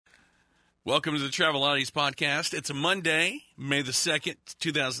Welcome to the Travel Oddities podcast. It's a Monday, May the 2nd,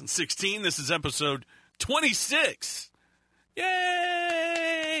 2016. This is episode 26.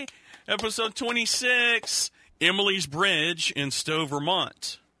 Yay! Episode 26, Emily's Bridge in Stowe,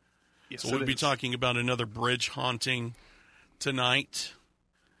 Vermont. Yes, so we'll be talking about another bridge haunting tonight.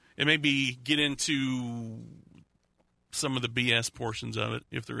 And maybe get into some of the BS portions of it,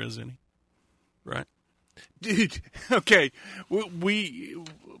 if there is any. Right? Dude, okay,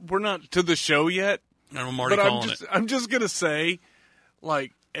 we're not to the show yet. I'm already calling it. I'm just going to say,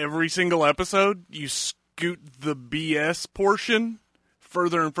 like, every single episode, you scoot the BS portion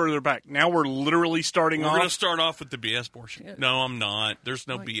further and further back. Now we're literally starting off. We're going to start off with the BS portion. Yeah. No, I'm not. There's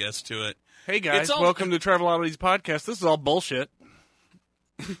no BS to it. Hey, guys, welcome to Travel Oddities podcast. This is all bullshit.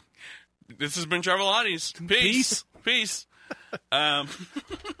 This has been Travel Oddities. Peace. Peace.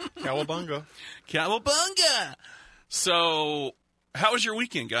 Cowabunga. Cowabunga. So, how was your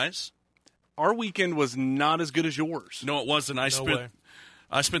weekend, guys? Our weekend was not as good as yours. No, it wasn't. I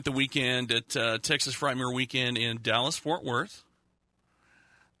spent the weekend at Texas Frightmare Weekend in Dallas, Fort Worth.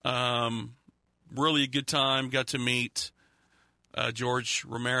 Really a good time. Got to meet George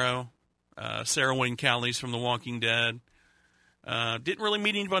Romero, Sarah Wayne Callies from The Walking Dead. Didn't really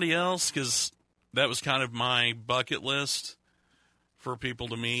meet anybody else because that was kind of my bucket list for people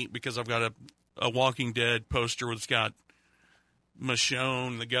to meet, because I've got a Walking Dead poster that's got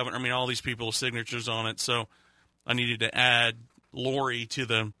Michonne, the governor, all these people's signatures on it. So I needed to add Lori to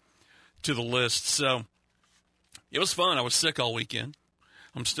the list. So it was fun. I was sick all weekend.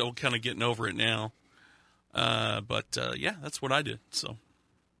 I'm still kind of getting over it now. But yeah, that's what I did. So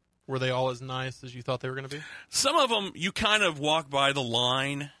were they all as nice as you thought they were going to be? Some of them, you kind of walk by the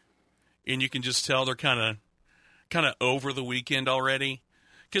line and you can just tell they're kind of over the weekend already.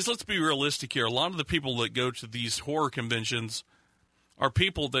 Because let's be realistic here. A lot of the people that go to these horror conventions are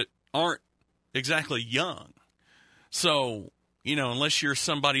people that aren't exactly young. So, unless you're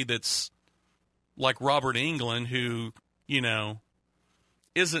somebody that's like Robert Englund, who,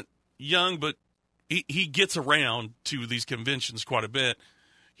 isn't young, but he gets around to these conventions quite a bit.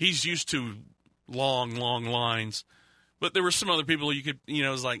 He's used to long, long lines. But there were some other people you could, it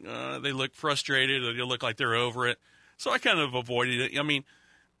was like, they look frustrated, or they look like they're over it. So I kind of avoided it.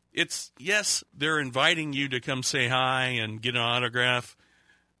 Yes, they're inviting you to come say hi and get an autograph,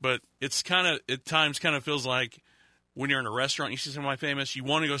 but it's kind of, at times kind of feels like when you're in a restaurant, you see somebody famous, you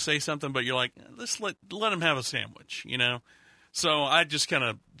want to go say something, but you're like, let's let them have a sandwich, So I just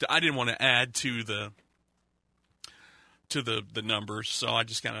I didn't want to add to the numbers, so I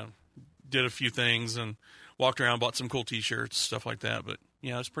just kind of did a few things and walked around, bought some cool T-shirts, stuff like that. But,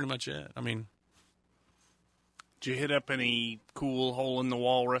 yeah, that's pretty much it. Did you hit up any cool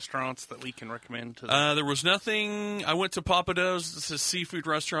hole-in-the-wall restaurants that we can recommend to there was nothing. I went to Papado's. It's a seafood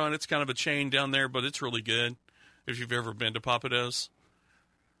restaurant. It's kind of a chain down there, but it's really good if you've ever been to Papado's.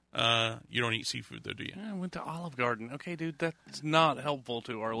 You don't eat seafood, though, do you? I went to Olive Garden. Okay, dude, that's not helpful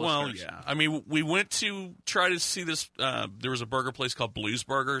to our listeners. Well, yeah. We went to try to see this. There was a burger place called Blues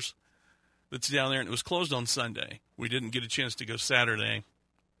Burgers that's down there, and it was closed on Sunday. We didn't get a chance to go Saturday.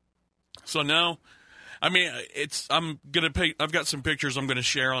 So, no. I've got some pictures I'm going to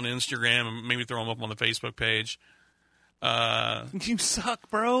share on Instagram and maybe throw them up on the Facebook page. You suck,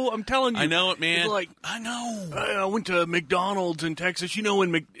 bro. I'm telling you. I know it, man. I know. I went to McDonald's in Texas.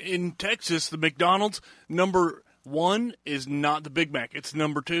 In Texas, the McDonald's number one is not the Big Mac. It's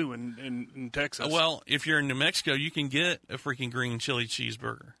number two in Texas. Well, if you're in New Mexico, you can get a freaking green chili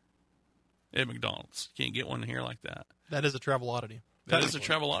cheeseburger at McDonald's. You can't get one here like that. That is a travel oddity. That is a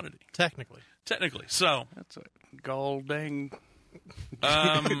travel oddity. Technically. So that's a gall dang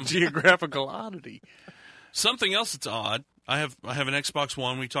geographical oddity. Something else that's odd. I have an Xbox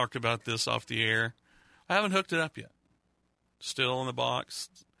One. We talked about this off the air. I haven't hooked it up yet. Still in the box.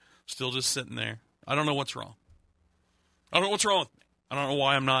 Still just sitting there. I don't know what's wrong. I don't know what's wrong with me. I don't know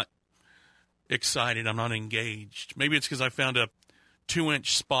why I'm not excited. I'm not engaged. Maybe it's because I found a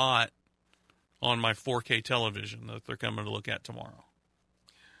 2-inch spot on my 4K television that they're coming to look at tomorrow.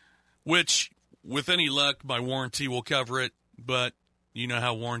 Which, with any luck, my warranty will cover it. But you know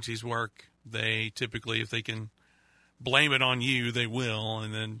how warranties work. They typically, if they can blame it on you, they will,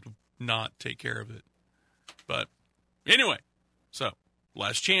 and then not take care of it. But anyway, so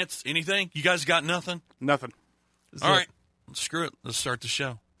last chance. Anything? You guys got nothing? Nothing. All right. Screw it. Let's start the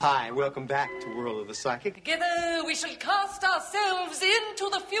show. Hi, welcome back to World of the Psychic. Together we shall cast ourselves into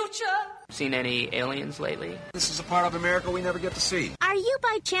the future. Seen any aliens lately? This is a part of America we never get to see. Are you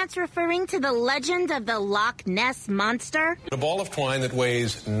by chance referring to the legend of the Loch Ness Monster? A ball of twine that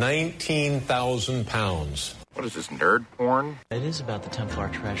weighs 19,000 pounds. What is this, nerd porn? It is about the Templar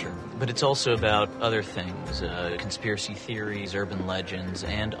treasure, but it's also about other things, conspiracy theories, urban legends,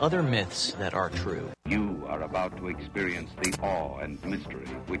 and other myths that are true. You are about to experience the awe and mystery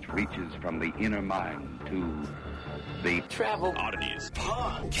which reaches from the inner mind to the Travel Oddities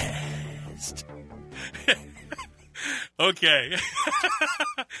Podcast. Okay.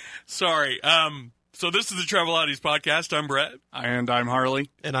 Sorry. So this is the Travel Oddities Podcast. I'm Brett. And I'm Harley.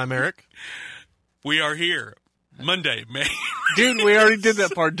 And I'm Eric. We are here Monday, May. Dude, we already did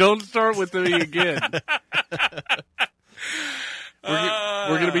that part. Don't start with me again.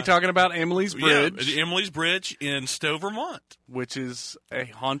 We're going to be talking about Emily's Bridge. Yeah, Emily's Bridge in Stowe, Vermont. Which is a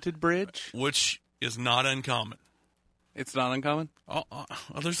haunted bridge. Which is not uncommon. It's not uncommon?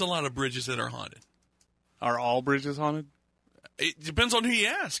 There's a lot of bridges that are haunted. Are all bridges haunted? It depends on who you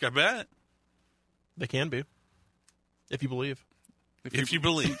ask, I bet. They can be. If you believe. If you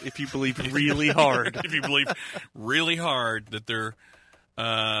believe. If you believe really hard. If you believe really hard that they're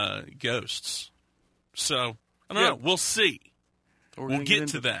ghosts. So, I don't know. We'll see. We'll get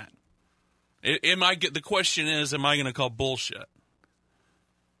to that. The question is, am I going to call bullshit?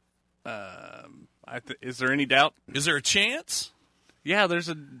 Is there any doubt? Is there a chance? Yeah, there's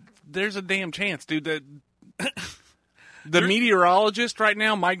a damn chance, dude. The meteorologist right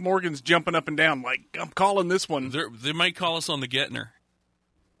now, Mike Morgan's jumping up and down like, I'm calling this one. They might call us on the Gettner.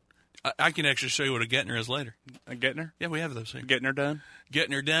 I can actually show you what a Gettner is later. A Gettner? Yeah, we have those here. Gettner done?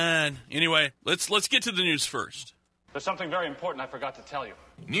 Gettner done. Anyway, let's get to the news first. There's something very important I forgot to tell you.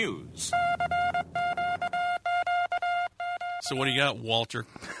 News. So what do you got, Walter?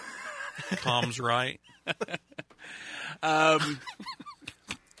 Tom's right.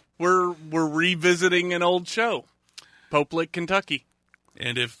 We're revisiting an old show, Pope Lick, Kentucky.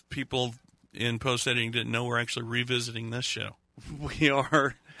 And if people in post-editing didn't know, we're actually revisiting this show. We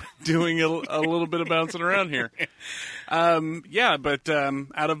are doing a little bit of bouncing around here. But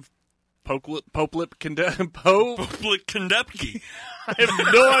out of Pope Lick, Kentucky. I have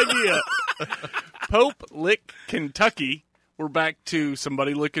no idea. Pope Lick, Kentucky. We're back to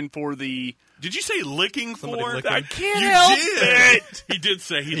somebody looking for the... Did you say licking for? I can't help it. He did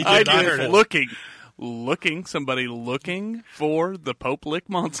say he did. I did. Looking. Somebody looking for the Pope Lick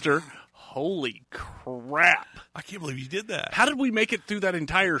monster. Holy crap. I can't believe you did that. How did we make it through that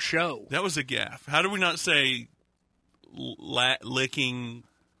entire show? That was a gaffe. How did we not say licking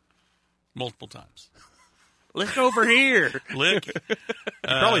multiple times? Lick over here. Lick. You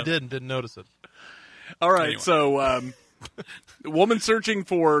probably did and didn't notice it. All right, anyway. So... the woman searching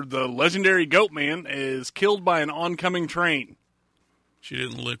for the legendary Goat Man is killed by an oncoming train. She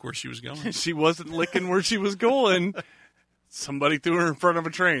didn't lick where she was going. She wasn't licking where she was going. Somebody threw her in front of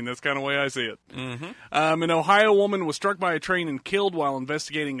a train. That's kind of the way I see it. Mm-hmm. An Ohio woman was struck by a train and killed while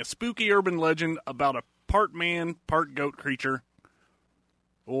investigating a spooky urban legend about a part man, part goat creature,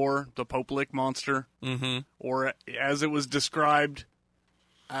 or the Pope Lick monster, or as it was described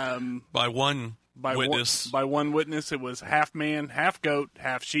by one witness. By one witness, it was half man, half goat,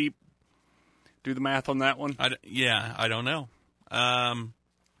 half sheep. Do the math on that one. I don't know.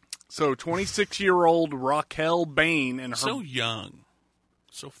 So 26-year-old Raquel Bain and her... So young.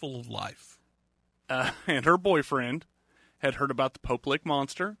 So full of life. And her boyfriend had heard about the Pope Lick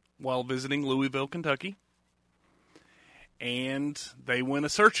monster while visiting Louisville, Kentucky. And they went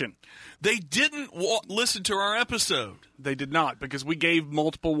a-searching. They didn't listen to our episode. They did not, because we gave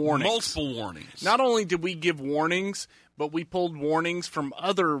multiple warnings. Multiple warnings. Not only did we give warnings, but we pulled warnings from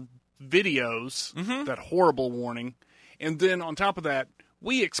other videos, that horrible warning. And then on top of that,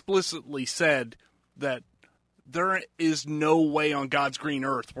 we explicitly said that there is no way on God's green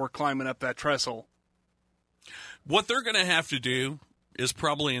earth we're climbing up that trestle. What they're going to have to do is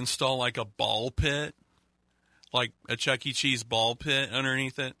probably install like a ball pit. Like a Chuck E. Cheese ball pit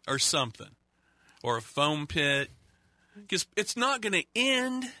underneath it or something. Or a foam pit. Because it's not going to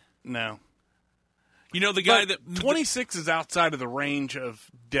end. No. You know, the guy that... 26 is outside of the range of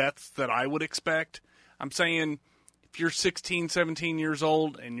deaths that I would expect. I'm saying if you're 16, 17 years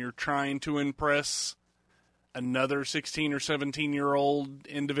old and you're trying to impress another 16 or 17-year-old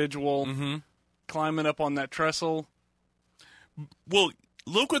individual climbing up on that trestle... Well...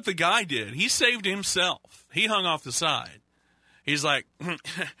 Look what the guy did. He saved himself. He hung off the side. He's like,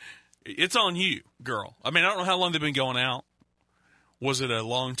 it's on you, girl. I mean, I don't know how long they've been going out. Was it a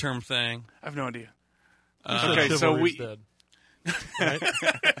long-term thing? I have no idea. Okay, so we... Dead. Right?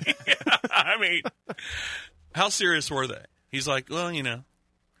 I mean, how serious were they? He's like, well, you know.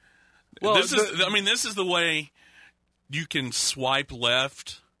 Well, this is the way you can swipe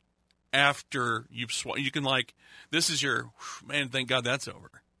left after you've swiped. You can like... This is your, man, thank God that's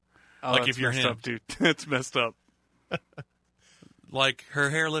over. Oh, like that's if you're messed him. up, dude. That's messed up. Like her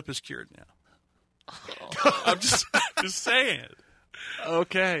hair lip is cured now. I'm just saying.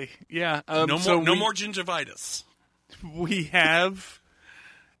 Okay, yeah. No more gingivitis. We have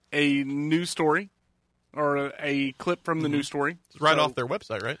a news story, or a clip from the news story. It's right off their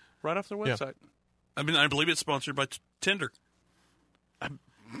website, right? Right off their website. I mean, I believe it's sponsored by Tinder.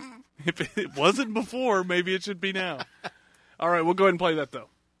 If it wasn't before, maybe it should be now. All right, we'll go ahead and play that, though.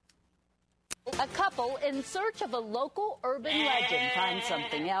 A couple in search of a local urban legend finds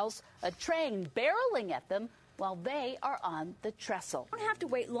something else, a train barreling at them while they are on the trestle. You don't have to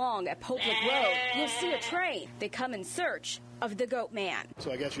wait long at Public Road. You'll see a train. They come in search of the Goat Man.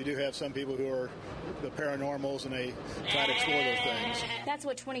 So I guess you do have some people who are the paranormals and they try to explore those things. That's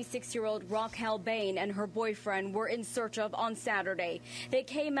what 26-year-old Raquel Bain and her boyfriend were in search of on Saturday. They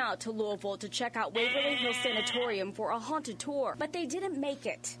came out to Louisville to check out Waverly Hills Sanatorium for a haunted tour, but they didn't make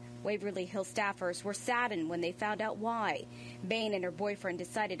it. Waverly Hills staffers were saddened when they found out why. Bain and her boyfriend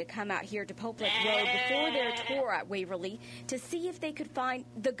decided to come out here to Public Road before their tour at Waverly to see if they could find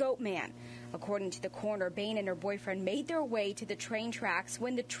the Goat Man. According to the coroner, Bain and her boyfriend made their way to the train tracks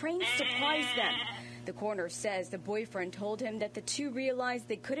when the train surprised them. The coroner says the boyfriend told him that the two realized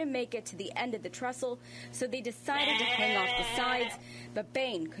they couldn't make it to the end of the trestle, so they decided to hang off the sides, but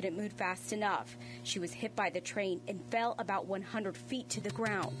Bain couldn't move fast enough. She was hit by the train and fell about 100 feet to the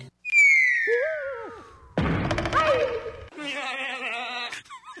ground.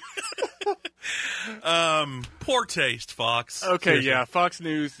 Poor taste, Fox. Okay, Seriously. yeah, Fox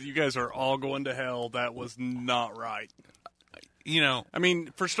News, you guys are all going to hell. That was not right. You know, I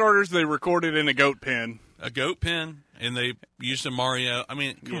mean, for starters, they recorded in a goat pen. A goat pen, and they used a Mario. I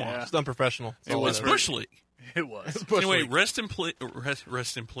mean, come on. It's unprofessional. It was Bush League. It was. Anyway, rest in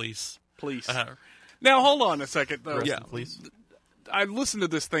peace. Please. Now, hold on a second, though. Rest in please. I listened to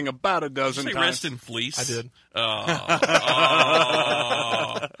this thing about a dozen Did you say times. rest in fleece? I did.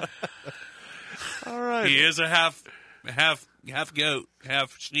 All right. He is a half goat,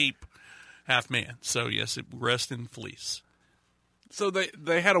 half sheep, half man. So yes, rest in fleece. So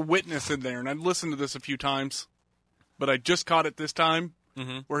they had a witness in there, and I'd listened to this a few times, but I just caught it this time,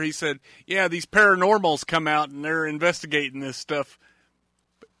 where he said, yeah, these paranormals come out, and they're investigating this stuff.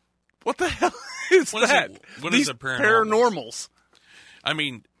 What the hell is that? What these is a paranormals? I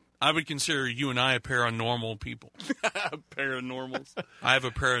mean, I would consider you and I a paranormal people. Paranormals. I have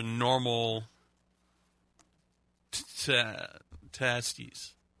a paranormal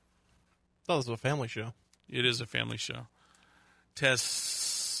testes. That was a family show. It is a family show.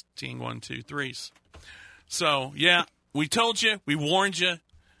 Testing 1, 2, 3s. So, yeah, we told you, we warned you,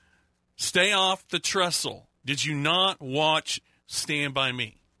 stay off the trestle. Did you not watch Stand By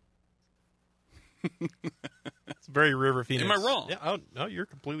Me? It's very River Phoenix. Am I wrong? Yeah, no, you're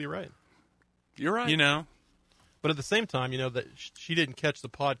completely right. You're right. You know? But at the same time, you know, that she didn't catch the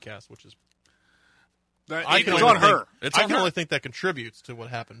podcast, which is... It's on her. I can only think that contributes to what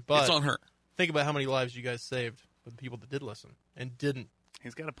happened. But it's on her. Think about how many lives you guys saved with people that did listen and didn't.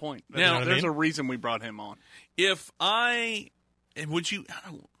 He's got a point. Now, there's a reason we brought him on. I would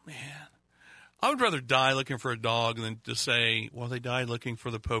rather die looking for a dog than to say, well, they died looking for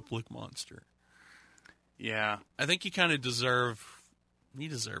the Pope-Lick monster. Yeah. I think you kind of deserve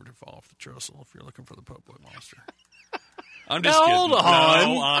to fall off the trestle if you're looking for the Pope-Lick monster. I'm just kidding. Hold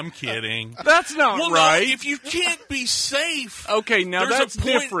on. No, I'm kidding. That's not right. No, if you can't be safe. Okay, now that's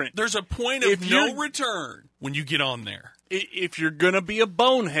different. There's a point of no return when you get on there. If you're going to be a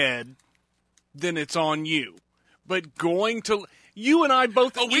bonehead, then it's on you. But going to... You and I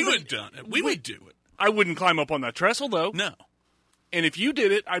both... Oh, we would have done it. We would do it. I wouldn't climb up on that trestle, though. No. And if you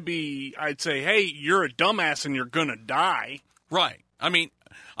did it, I'd say, hey, you're a dumbass and you're going to die. Right. I mean,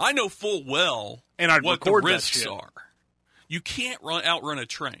 I know full well and I'd what the record risks that shit. are. You can't outrun a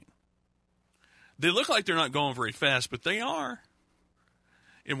train. They look like they're not going very fast, but they are.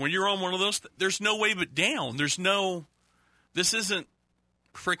 And when you're on one of those, there's no way but down. This isn't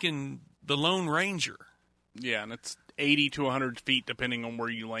freaking the Lone Ranger. Yeah, and it's 80 to 100 feet depending on where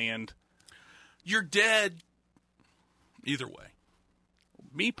you land. You're dead either way.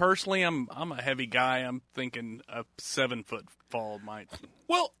 Me personally, I'm a heavy guy. I'm thinking a 7-foot fall might.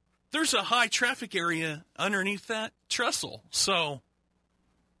 Well, there's a high traffic area underneath that trestle. So,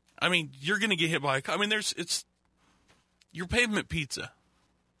 I mean, you're going to get hit by a car. I mean, it's your pavement pizza.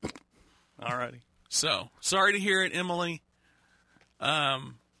 Alrighty. So, sorry to hear it, Emily. I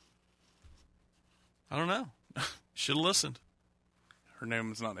don't know. Should have listened. Her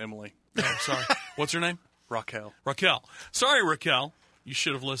name is not Emily. Oh, sorry. What's her name? Raquel. Raquel. Sorry, Raquel. You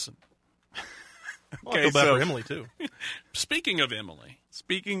should have listened. Well, I feel bad for Emily, too. Speaking of Emily,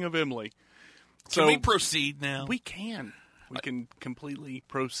 Speaking of Emily. Can we proceed now? We can. We can completely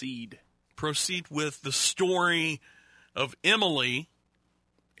proceed. Proceed with the story of Emily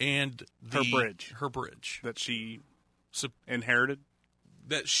and Her bridge. Her bridge. That she inherited?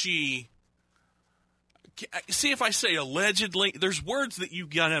 That she... See, if I say allegedly, there's words that you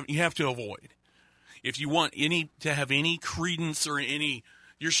have to avoid. If you want to have any credence or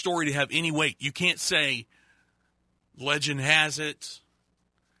your story to have any weight, you can't say legend has it.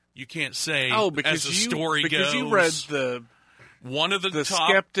 You can't say because as the story goes. Because you read one of the top,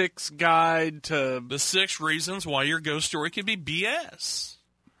 Skeptic's Guide to the 6 reasons why your ghost story can be BS.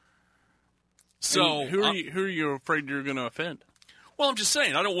 So who are you afraid you're going to offend? Well, I'm just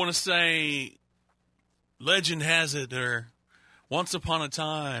saying I don't want to say legend has it or once upon a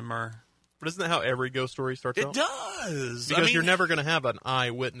time or. But isn't that how every ghost story starts out? It does. Because you're never going to have an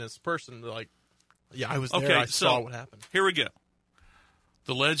eyewitness person like, yeah, I was there, I saw what happened. Here we go.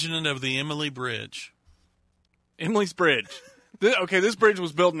 The legend of the Emily Bridge. Emily's Bridge. This bridge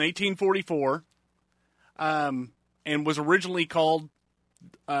was built in 1844 and was originally called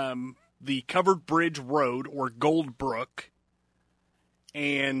the Covered Bridge Road, or Goldbrook,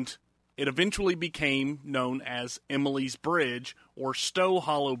 and it eventually became known as Emily's Bridge, or Stowe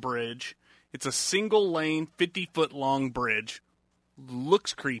Hollow Bridge. It's a single-lane, 50-foot-long bridge.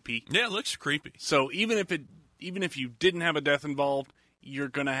 Looks creepy. Yeah, it looks creepy. So even if you didn't have a death involved, you're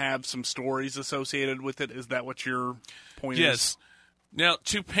going to have some stories associated with it. Is that what your point is? Yes. Now,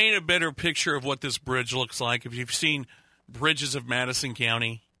 to paint a better picture of what this bridge looks like, if you've seen Bridges of Madison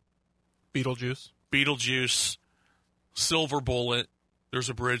County, Beetlejuice, Silver Bullet. There's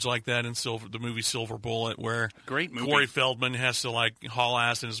a bridge like that in the movie Silver Bullet where great movie. Corey Feldman has to haul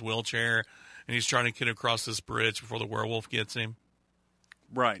ass in his wheelchair, and he's trying to get across this bridge before the werewolf gets him.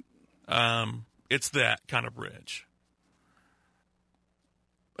 Right. It's that kind of bridge.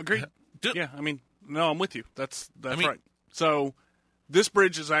 Agreed. Yeah, I'm with you. That's right. So this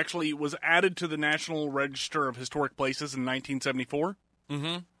bridge was added to the National Register of Historic Places in 1974,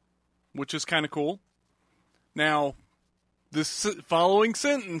 which is kind of cool. Now, this following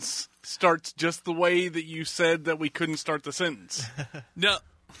sentence starts just the way that you said that we couldn't start the sentence. No.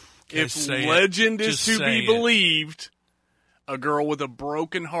 If legend is to be believed, a girl with a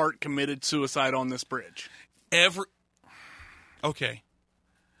broken heart committed suicide on this bridge. Okay.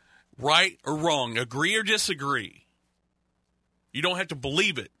 Right or wrong, agree or disagree. You don't have to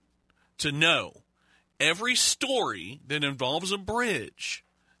believe it to know. Every story that involves a bridge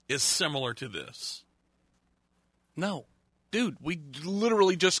is similar to this. No. Dude, we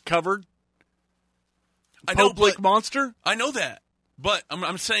literally just covered Public Monster. I know that. But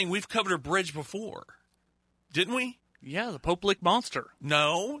I'm saying we've covered a bridge before. Didn't we? Yeah, the Public Monster.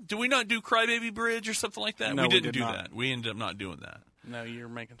 No. Did we not do Crybaby Bridge or something like that? No, we didn't did do not. that. We ended up not doing that. No, you're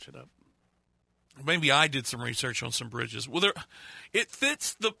making shit up. Maybe I did some research on some bridges. Well, it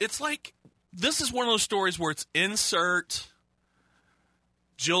fits it's like, this is one of those stories where it's insert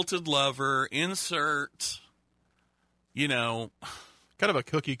jilted lover, insert, kind of a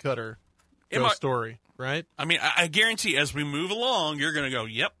cookie cutter ghost story, right? I mean, I guarantee as we move along, you're going to go,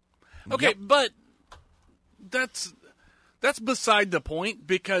 yep. Okay, yep. But that's beside the point,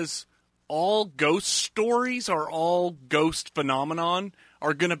 because all ghost stories all ghost phenomenon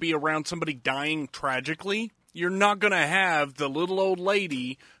are going to be around somebody dying tragically. You're not going to have the little old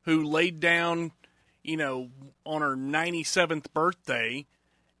lady who laid down, on her 97th birthday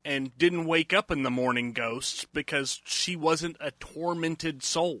and didn't wake up in the morning ghosts because she wasn't a tormented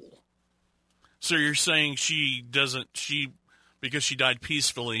soul. So you're saying because she died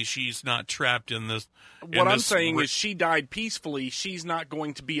peacefully, she's not trapped in this. What I'm saying is she died peacefully. She's not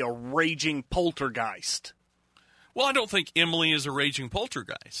going to be a raging poltergeist. Well, I don't think Emily is a raging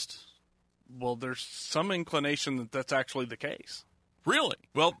poltergeist. Well, there's some inclination that that's actually the case. Really?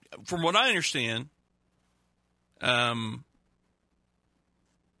 Well, from what I understand,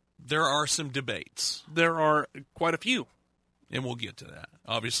 there are some debates. There are quite a few, and we'll get to that.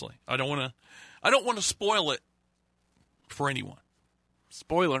 Obviously, I don't want to spoil it for anyone.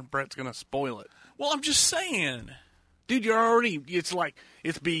 Spoiler, Brett's going to spoil it. Well, I'm just saying, dude. It's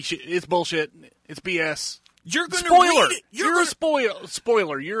bullshit. It's BS. You're going to read it. You're a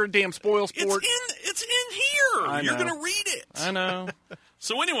spoiler. You're a damn spoil sport. It's in here. You're going to read it. I know.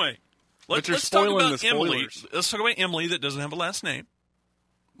 So anyway, let's talk about Emily. Let's talk about Emily that doesn't have a last name.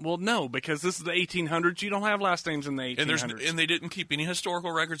 Well, no, because this is the 1800s. You don't have last names in the 1800s. And they didn't keep any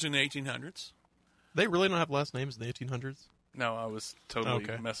historical records in the 1800s. They really don't have last names in the 1800s? No, I was totally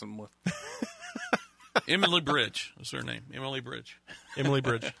messing with. Emily Bridge is her name. Emily Bridge. Emily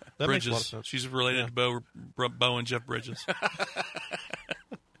Bridge. That Bridges. makes a lot of sense. She's related to Bo and Jeff Bridges.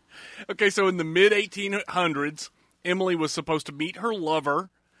 Okay, so in the mid-1800s, Emily was supposed to meet her lover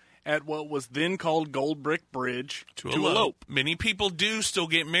at what was then called Gold Brick Bridge to elope. Many people do still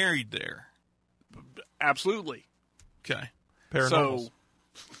get married there. Absolutely. Okay. Paranormals. So,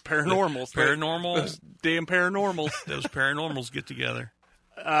 paranormals. Paranormals. Damn paranormals. Those paranormals get together.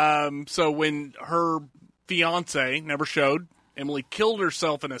 So when her fiancé never showed, Emily killed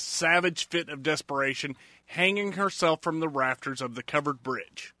herself in a savage fit of desperation, hanging herself from the rafters of the covered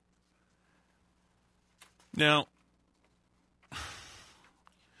bridge. Now,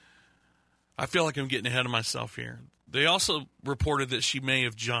 I feel like I'm getting ahead of myself here. They also reported that she may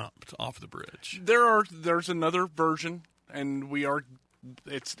have jumped off the bridge. There's another version, and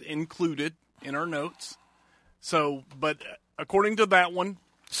it's included in our notes. So, but according to that one,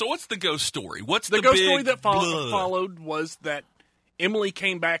 so what's the ghost story? What's the ghost story that followed was that Emily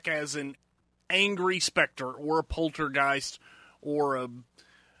came back as an angry specter or a poltergeist or a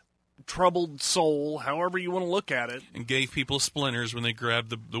troubled soul, however you want to look at it. And gave people splinters when they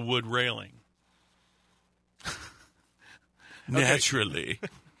grabbed the wood railing. Naturally.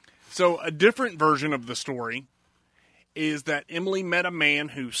 So a different version of the story is that Emily met a man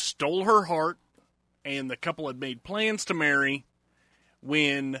who stole her heart, and the couple had made plans to marry.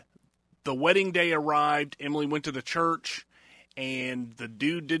 When the wedding day arrived, Emily went to the church, and the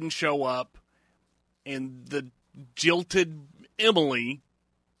dude didn't show up, and the jilted Emily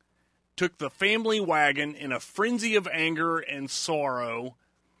took the family wagon in a frenzy of anger and sorrow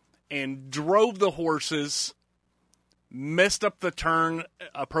and drove the horses, messed up the turn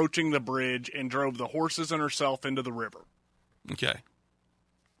approaching the bridge, and drove the horses and herself into the river. Okay.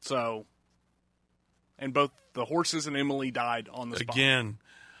 So, and both the horses and Emily died on the spot. Again,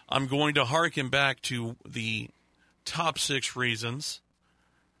 I'm going to hearken back to the top 6 reasons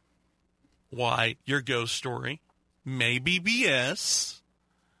why your ghost story may be BS.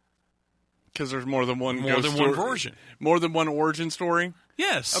 Because there's more than one one version. More than one origin story?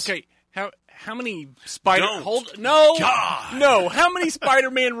 Yes. Okay, how many Spider... Don't. No! God. No! How many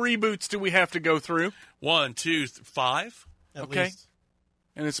Spider-Man reboots do we have to go through? 1, 2, 5. At okay. least.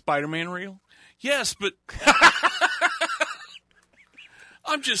 And is Spider-Man real? Yes, but...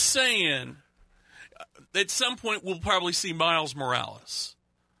 I'm just saying, at some point we'll probably see Miles Morales.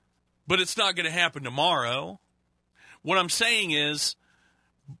 But it's not going to happen tomorrow. What I'm saying is,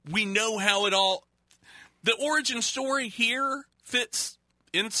 we know how it all... The origin story here fits,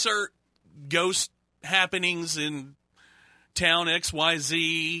 insert ghost happenings in town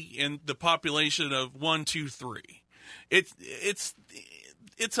XYZ and the population of 1, 2, 3. It's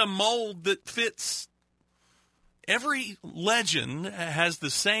a mold that fits. Every legend has the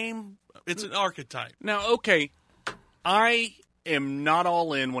same... It's an archetype. Now, okay, I am not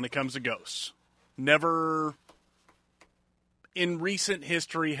all in when it comes to ghosts. Never... in recent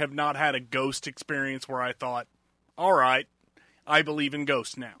history, have not had a ghost experience where I thought, all right, I believe in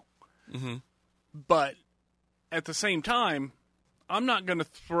ghosts now. Mm-hmm. But at the same time, I'm not going to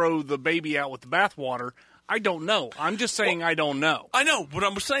throw the baby out with the bathwater. I don't know. I'm just saying I don't know. I know. What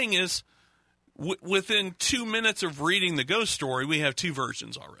I'm saying is, within 2 minutes of reading the ghost story, we have 2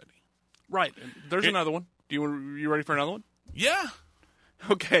 versions already. Right. There's another one. You ready for another one? Yeah.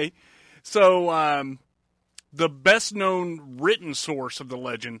 Okay. So, the best-known written source of the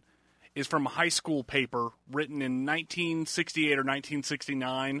legend is from a high school paper written in 1968 or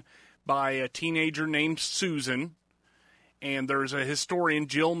 1969 by a teenager named Susan. And there's a historian,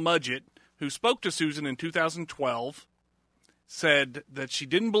 Jill Mudgett, who spoke to Susan in 2012, said that she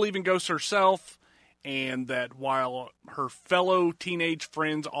didn't believe in ghosts herself, and that while her fellow teenage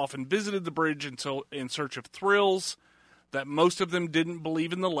friends often visited the bridge in search of thrills, that most of them didn't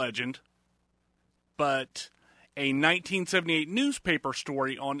believe in the legend. But a 1978 newspaper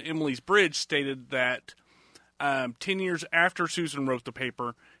story on Emily's Bridge stated that 10 years after Susan wrote the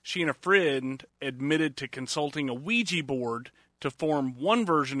paper, she and a friend admitted to consulting a Ouija board to form one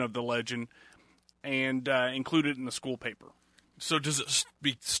version of the legend and include it in the school paper. So does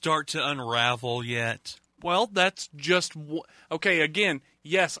it start to unravel yet? Well, that's just... Okay, again,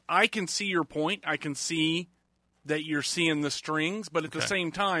 yes, I can see your point. I can see that you're seeing the strings, but at the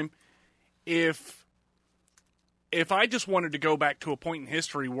same time, if I just wanted to go back to a point in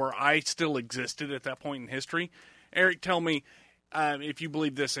history where I still existed at that point in history, Eric, tell me if you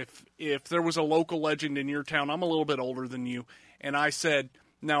believe this. If there was a local legend in your town, I'm a little bit older than you, and I said,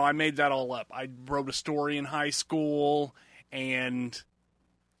 no, I made that all up. I wrote a story in high school, and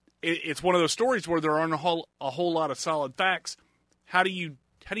it's one of those stories where there aren't a whole lot of solid facts. How do you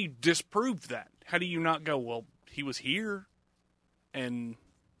disprove that? How do you not go, well, he was here, and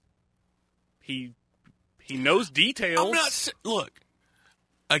he knows details? Look,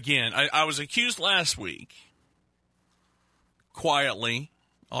 again, I was accused last week, quietly,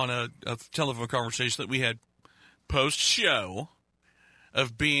 on a telephone conversation that we had post-show,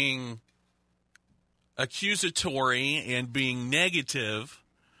 of being accusatory and being negative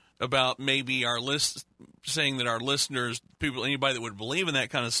about maybe saying that our listeners, anybody that would believe in that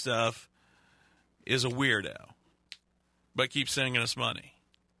kind of stuff, is a weirdo, but keeps sending us money.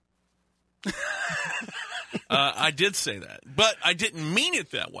 I did say that, but I didn't mean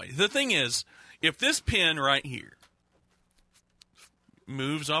it that way. The thing is, if this pen right here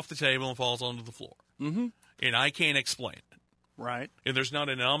moves off the table and falls onto the floor, and I can't explain it, right? And there's not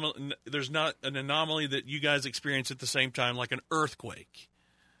an anomaly that you guys experience at the same time, like an earthquake.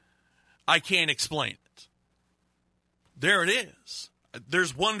 I can't explain it. There it is.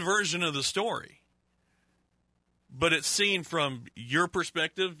 There's one version of the story. But it's seen from your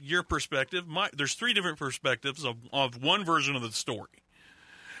perspective. There's three different perspectives of one version of the story.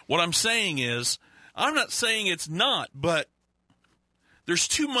 What I'm saying is, I'm not saying it's not, but there's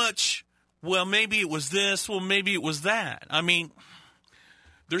too much, well, maybe it was this, well, maybe it was that. I mean,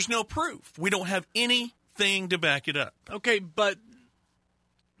 there's no proof. We don't have anything to back it up. Okay, but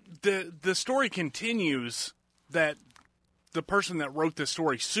the story continues that the person that wrote this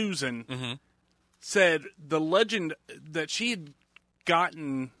story, Susan, said the legend that she had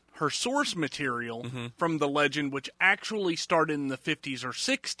gotten her source material from the legend, which actually started in the 50s or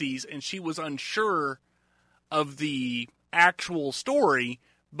 60s, and she was unsure of the actual story,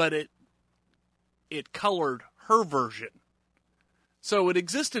 but it colored her version. So it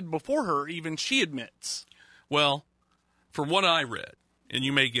existed before her, even she admits. Well, from what I read, and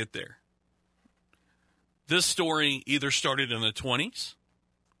you may get there, this story either started in the 20s,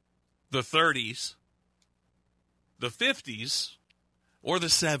 the 30s, the 50s, or the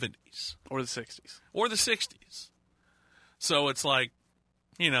 70s. Or the 60s. Or the 60s. So it's like,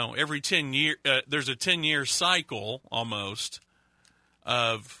 every 10 years, there's a 10-year cycle almost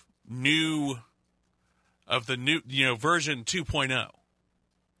of the new, version 2.0.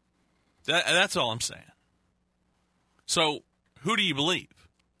 That's all I'm saying. So who do you believe?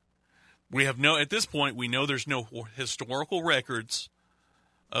 At this point, we know there's no historical records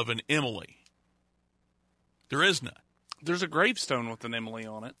of an Emily. There is none. There's a gravestone with an Emily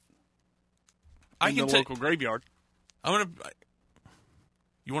on it. In the local graveyard. You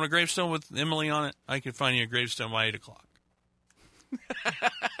want a gravestone with Emily on it? I can find you a gravestone by 8 o'clock.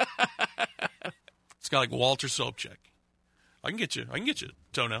 It's got like Walter Sobchak. I can get you a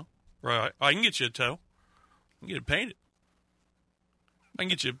toenail. Right. I can get you a toe. I can get it painted. I can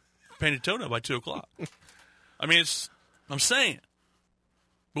get you a painted toenail by 2 o'clock. I mean, I'm saying.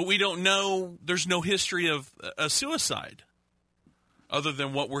 But we don't know, there's no history of a suicide other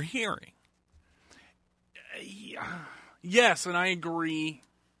than what we're hearing. Yes, and I agree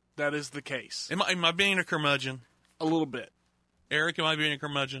that is the case. Am I being a curmudgeon? A little bit. Eric, am I being a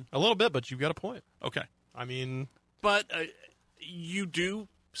curmudgeon? A little bit, but you've got a point. Okay. I mean... But you do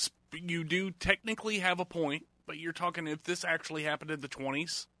technically have a point, but you're talking if this actually happened in the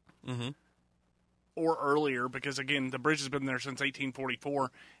 20s. Or earlier, because, again, the bridge has been there since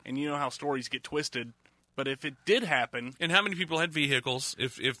 1844, and you know how stories get twisted. But if it did happen... And how many people had vehicles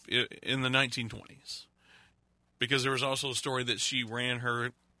if in the 1920s? Because there was also a story that she ran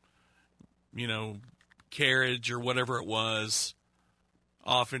her, carriage or whatever it was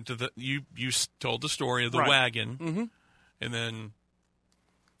off into the... You told the story of the wagon, and then,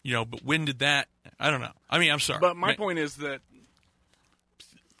 but when did that... I don't know. I mean, I'm sorry. But my point is that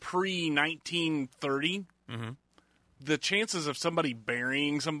pre-1930, the chances of somebody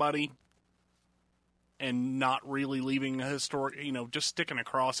burying somebody and not really leaving a historic, just sticking a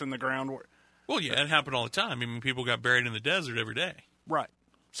cross in the ground. Well, yeah, it happened all the time. I mean, people got buried in the desert every day. Right.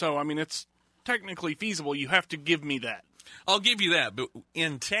 So, I mean, it's technically feasible. You have to give me that. I'll give you that. But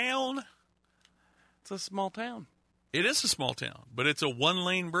in town... It's a small town. It is a small town, but it's a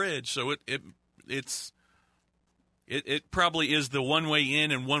one-lane bridge, so it probably is the one way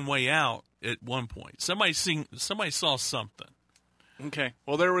in and one way out at one point. Somebody saw something. Okay.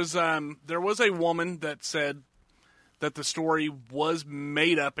 Well, there was a woman that said that the story was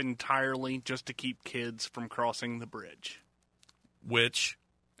made up entirely just to keep kids from crossing the bridge. Which,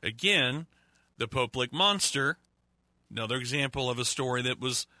 again, the Pope-Lick Monster, another example of a story that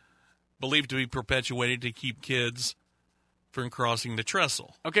was believed to be perpetuated to keep kids from crossing the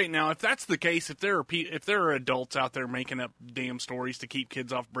trestle. Okay, now if that's the case, if there are adults out there making up damn stories to keep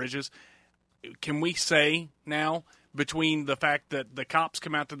kids off bridges, can we say now, between the fact that the cops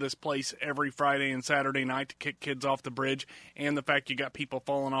come out to this place every Friday and Saturday night to kick kids off the bridge, and the fact you got people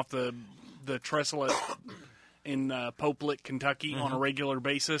falling off the trestle in Popelik, Kentucky on a regular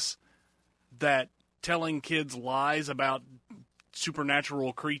basis, that telling kids lies about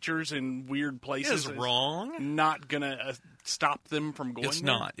supernatural creatures in weird places is wrong. Not going to stop them from going It's there?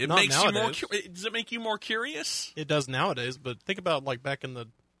 not. It Not makes nowadays. you more does it make you more curious? It does nowadays, but think about like back in the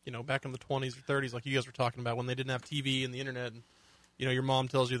 20s or 30s, like you guys were talking about, when they didn't have TV and the internet, and your mom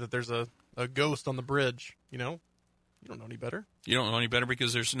tells you that there's a ghost on the bridge. You don't know any better. You don't know any better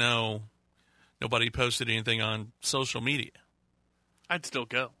because there's nobody posted anything on social media. I'd still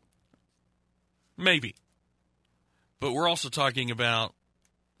go. Maybe. But we're also talking about,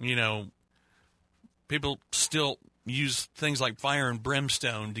 people still use things like fire and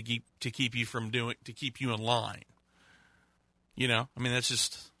brimstone to keep you in line. That's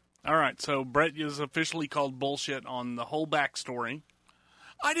just. All right, so Brett is officially called bullshit on the whole backstory.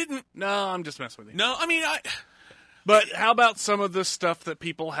 I didn't. No, I'm just messing with you. No, But how about some of the stuff that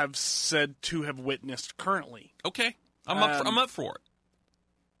people have said to have witnessed currently? Okay, I'm up for it.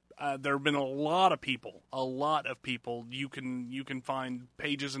 There have been a lot of people. You can find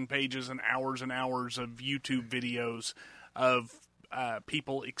pages and pages and hours of YouTube videos of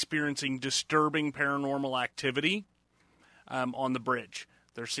people experiencing disturbing paranormal activity on the bridge.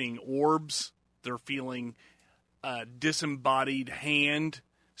 They're seeing orbs. They're feeling a disembodied hand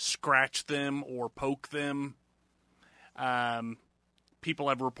scratch them or poke them. People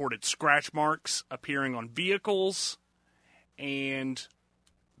have reported scratch marks appearing on vehicles and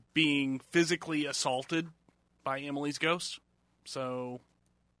being physically assaulted by Emily's ghost. So,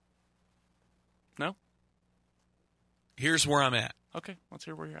 no? Here's where I'm at. Okay, let's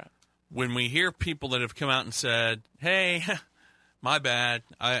hear where you're at. When we hear people that have come out and said, hey, my bad,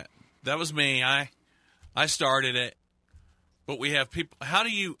 that was me, I started it. But we have people, how do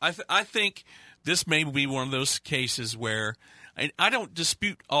you, I think this may be one of those cases where, and I don't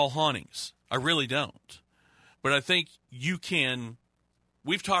dispute all hauntings. I really don't. But I think you can,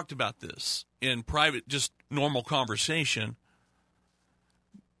 we've talked about this in private, just normal conversation.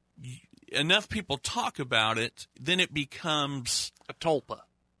 Enough people talk about it, then it becomes a tulpa.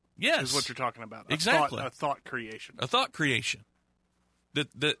 Yes. Is what you're talking about. Exactly. A thought creation. A thought creation.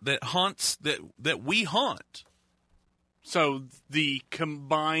 That haunts, that we haunt. So the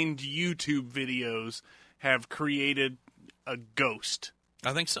combined YouTube videos have created a ghost.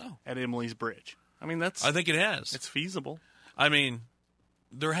 I think so. At Emily's Bridge. I think it has. It's feasible.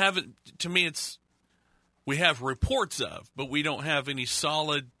 There haven't, to me we have reports of, but we don't have any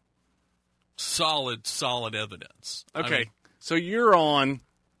solid evidence. Okay. So you're on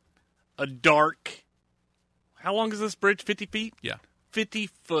a dark, how long is this bridge? 50 feet? Yeah.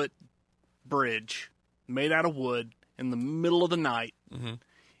 50-foot bridge made out of wood in the middle of the night,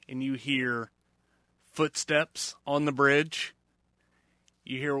 and you hear footsteps on the bridge.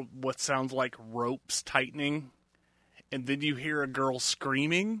 You hear what sounds like ropes tightening, and then you hear a girl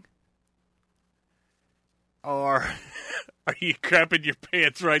screaming. Or are you crapping your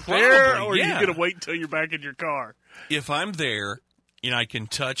pants right there, or are you going to wait until you're back in your car? If I'm there and I can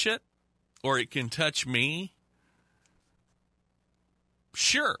touch it, or it can touch me,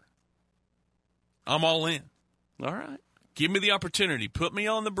 sure. I'm all in. All right. Give me the opportunity. Put me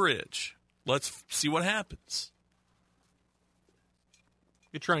on the bridge. Let's see what happens.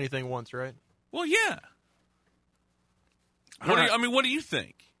 You try anything once, right? Well, yeah. What do you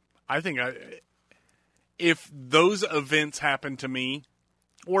think? I think if those events happened to me,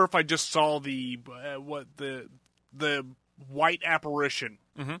 or if I just saw the white apparition,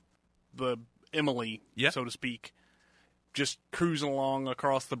 the Emily, so to speak, just cruising along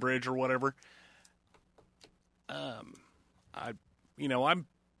across the bridge or whatever, I'm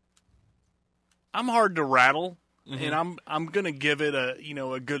hard to rattle, and I'm gonna give it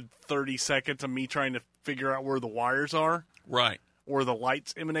a good 30 seconds of me trying to figure out where the wires are, right, or the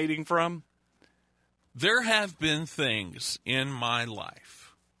lights emanating from. There have been things in my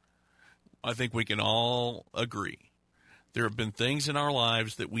life, I think we can all agree, there have been things in our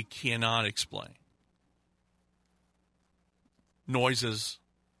lives that we cannot explain. Noises,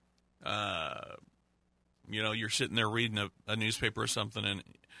 you're sitting there reading a newspaper or something, and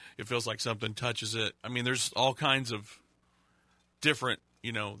it feels like something touches it. There's all kinds of different,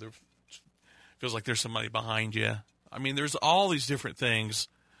 there feels like there's somebody behind you. There's all these different things,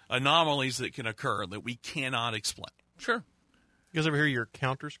 anomalies that can occur that we cannot explain. Sure. You guys ever hear your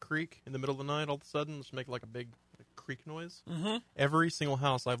counters creak in the middle of the night all of a sudden? Just make like a big creak noise? Mm-hmm. Every single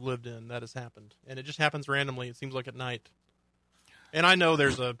house I've lived in, that has happened. And it just happens randomly. It seems like at night. And I know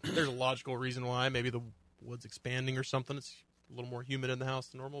there's a logical reason why. Maybe the wood's expanding or something. It's a little more humid in the house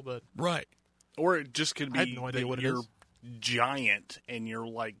than normal, but... Right. Or it just could be I have no idea what it you're is. giant and you're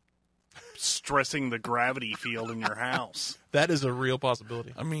like stressing the gravity field in your house. That is a real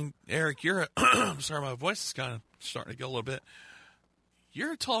possibility. I mean, Eric, you're I'm sorry, my voice is kind of starting to go a little bit.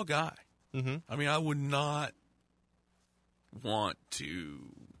 You're a tall guy. Mm-hmm. I mean, I would not want to.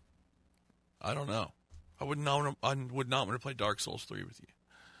 I don't know. I would not want to play Dark Souls 3 with you.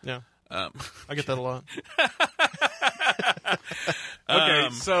 Yeah, I get that a lot. Okay,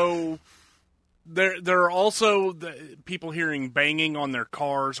 so there are also people hearing banging on their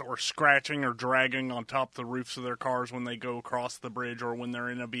cars or scratching or dragging on top of the roofs of their cars when they go across the bridge or when they're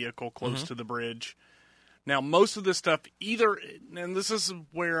in a vehicle close to the bridge. Now, most of this stuff and this is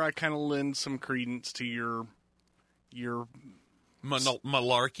where I kind of lend some credence to your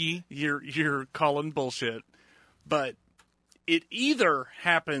malarkey. You're calling bullshit. But it either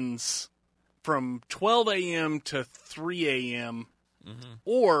happens from 12 a.m. to 3 a.m.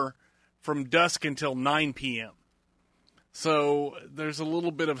 or from dusk until 9 p.m. So there's a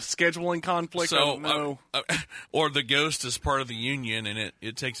little bit of scheduling conflict. So, I don't know. Or the ghost is part of the union and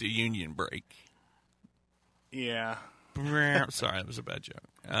it takes a union break. Yeah. Sorry, that was a bad joke.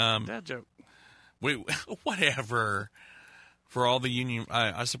 Bad joke. Wait, whatever. For all the union,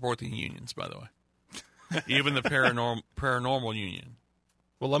 I support the unions, by the way. Even the paranormal union.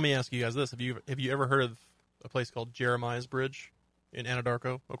 Well, let me ask you guys this: Have you ever heard of a place called Jeremiah's Bridge in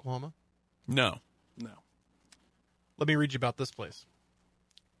Anadarko, Oklahoma? No. Let me read you about this place.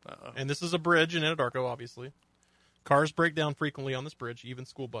 Uh-oh. And this is a bridge in Anadarko, obviously. Cars break down frequently on this bridge, even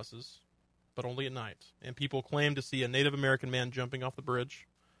school buses, but only at night. And people claim to see a Native American man jumping off the bridge.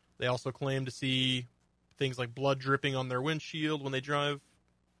 They also claim to see things like blood dripping on their windshield when they drive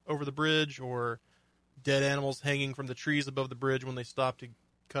over the bridge, or dead animals hanging from the trees above the bridge when they stop to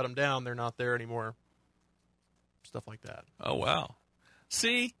cut them down. They're not there anymore. Stuff like that. Oh, wow.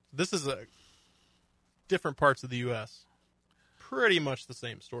 See? This is different parts of the U.S. Pretty much the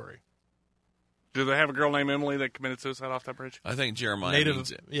same story. Do they have a girl named Emily that committed suicide off that bridge? I think Jeremiah Native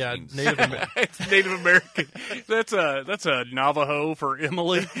American. It's Native American. That's a Navajo for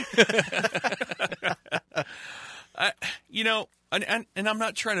Emily. And I'm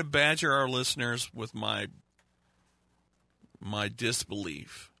not trying to badger our listeners with my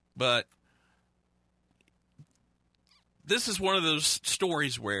disbelief, but this is one of those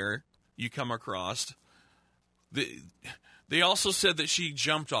stories where you come across. They also said that she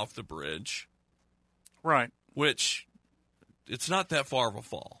jumped off the bridge. Right. Which, it's not that far of a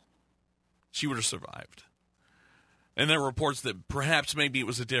fall. She would have survived. And there are reports that perhaps maybe it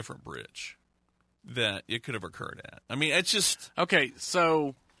was a different bridge that it could have occurred at. I mean, it's just... Okay,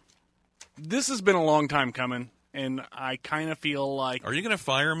 so this has been a long time coming, and I kind of feel like... Are you going to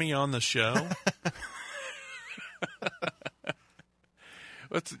fire me on the show?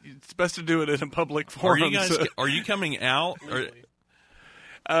 It's best to do it in a public forum. Are you coming out?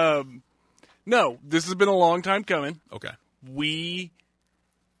 No, this has been a long time coming. Okay. We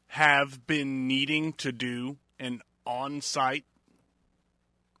have been needing to do an on-site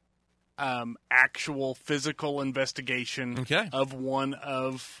actual physical investigation of one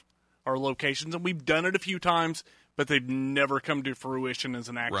of our locations. And we've done it a few times, but they've never come to fruition as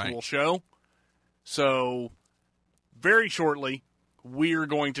an actual show. So very shortly, we're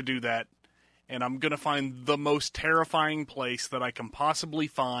going to do that. And I'm going to find the most terrifying place that I can possibly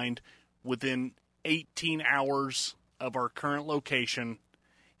find within 18 hours of our current location,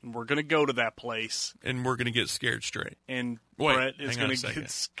 and we're going to go to that place. And we're going to get scared straight. And Brett is going to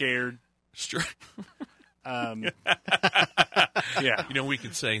get scared straight. Yeah. We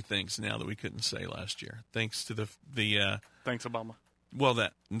can say things now that we couldn't say last year, thanks to the thanks, Obama. Well,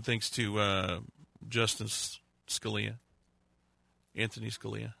 and thanks to Justice Scalia, Anthony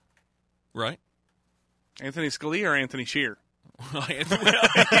Scalia, right? Anthony Scalia or Anthony Shear?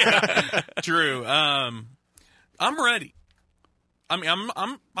 True. I'm ready. I mean,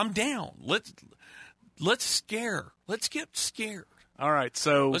 I'm down. Let's scare. Let's get scared. All right,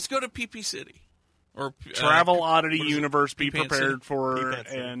 so let's go to PP City or Travel Oddity Universe. Be prepared for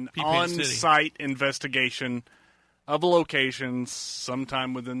an on-site investigation of locations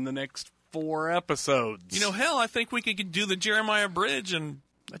sometime within the next 4 episodes. Hell, I think we could do the Jeremiah Bridge in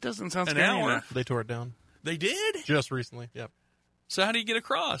that doesn't sound an scary hour. enough. They tore it down. They did? Just recently, yep. So how do you get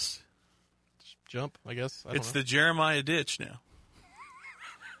across? Just jump, I guess. It's the Jeremiah Ditch now.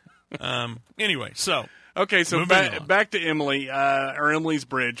 Anyway, so... Okay, so back to Emily, or Emily's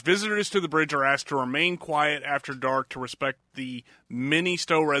Bridge. Visitors to the bridge are asked to remain quiet after dark to respect the many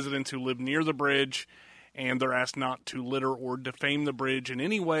Stowe residents who live near the bridge, and they're asked not to litter or defame the bridge in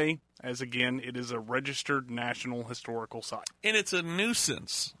any way, as, again, it is a registered National Historical Site. And it's a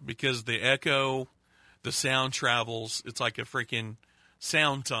nuisance because the echo, the sound travels. It's like a freaking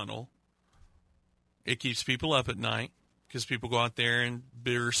sound tunnel. It keeps people up at night because people go out there and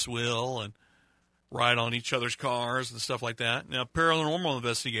beer swill and ride on each other's cars and stuff like that. Now, paranormal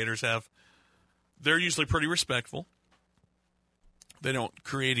investigators they're usually pretty respectful. They don't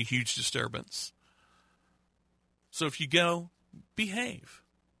create a huge disturbance. So if you go, behave.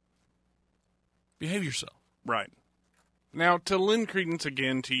 Behave yourself. Right. Now, to lend credence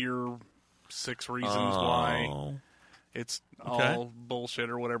again to your 6 reasons why it's all bullshit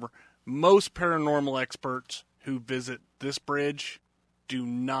or whatever, most paranormal experts who visit this bridge do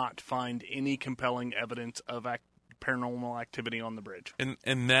not find any compelling evidence of paranormal activity on the bridge.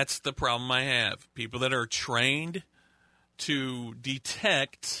 And that's the problem I have. People that are trained to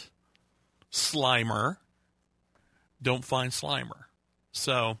detect Slimer don't find Slimer.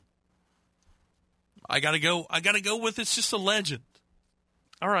 So I gotta go with it's just a legend.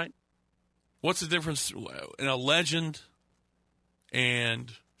 All right. What's the difference in a legend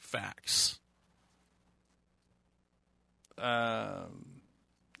and facts?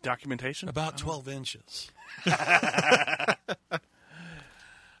 Documentation? About 12 inches. I'm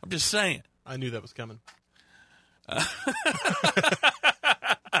just saying. I knew that was coming.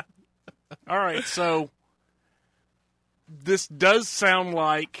 All right, so this does sound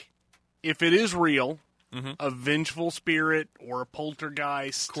like, if it is real, a vengeful spirit or a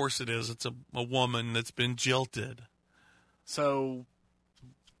poltergeist. Of course it is. It's a woman that's been jilted. So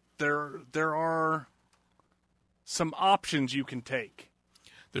there are some options you can take.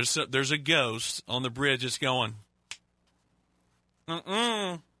 There's a ghost on the bridge that's going,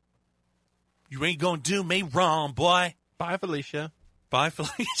 you ain't gonna do me wrong, boy. Bye, Felicia. Bye,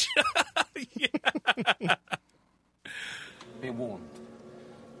 Felicia. Yeah. Be warned.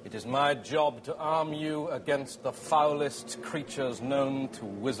 It is my job to arm you against the foulest creatures known to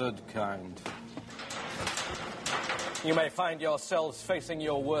wizard kind. You may find yourselves facing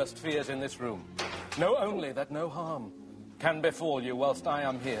your worst fears in this room. Know only that no harm can befall you whilst I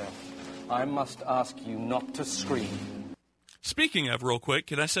am here. I must ask you not to scream. Speaking of, real quick,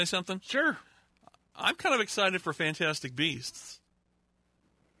 can I say something? Sure. I'm kind of excited for Fantastic Beasts.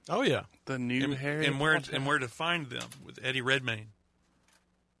 Oh, yeah. The new Harry Potter. And where to find them with Eddie Redmayne.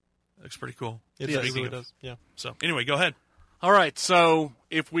 Looks pretty cool. It really does. Yeah. So, anyway, go ahead. All right, so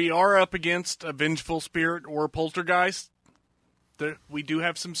if we are up against a vengeful spirit or a poltergeist, we do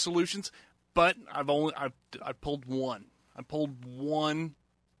have some solutions, but I pulled one. I pulled one.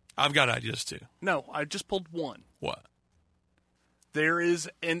 I've got ideas, too. No, I just pulled one. What? There is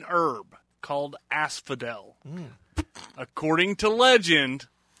an herb called asphodel. According to legend,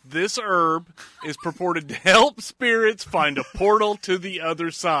 this herb is purported to help spirits find a portal to the other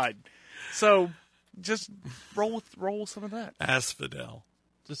side. So, just roll with some of that. Asphodel.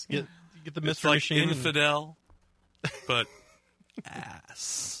 Just get the It's mystery like machine. infidel, but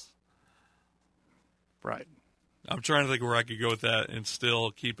ass. Right. I'm trying to think where I could go with that and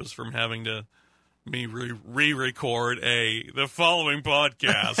still keep us from having to re-record the following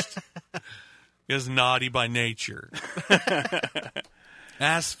podcast is naughty by nature.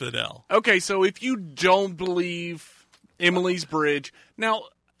 Asphodel. Okay, so if you don't believe Emily's Bridge, now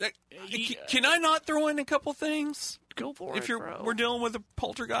can I not throw in a couple things? Go for it. We're dealing with a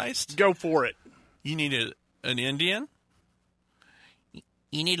poltergeist. Go for it. You need an Indian.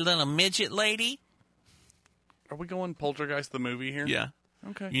 You need a little midget lady. Are we going Poltergeist the movie here? Yeah.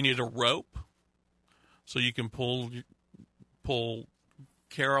 Okay. You need a rope so you can pull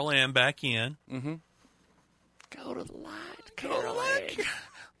Carol Ann back in. Mm-hmm. Go to the light, Carol Ann.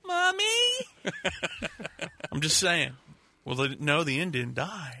 Mommy. I'm just saying. Well, the Indian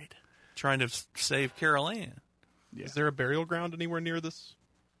died trying to save Carol Ann. Yeah. Is there a burial ground anywhere near this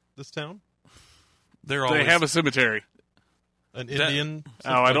town? They have a cemetery. Indian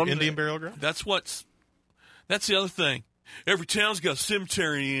burial ground? That's the other thing. Every town's got a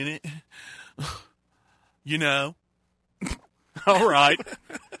cemetery in it. You know. All right.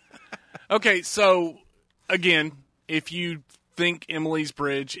 Okay, so, again, if you think Emily's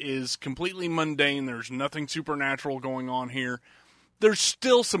Bridge is completely mundane, there's nothing supernatural going on here, there's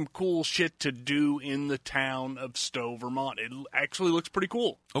still some cool shit to do in the town of Stowe, Vermont. It actually looks pretty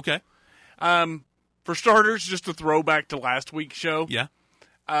cool. Okay. For starters, just a throwback to last week's show. Yeah.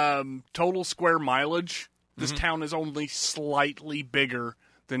 Total square mileage. This town is only slightly bigger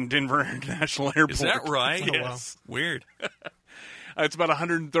than Denver International Airport. Is that right? Yes. Oh, wow. Weird. It's about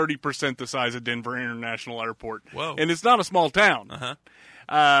 130% the size of Denver International Airport. Whoa. And it's not a small town.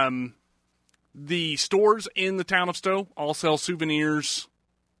 Uh-huh. The stores in the town of Stowe all sell souvenirs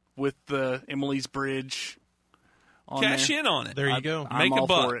with the Emily's Bridge on Cash there. in on it. There you go. I'm Make a all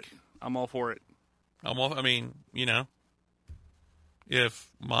buck. for it. I'm all for it. I mean,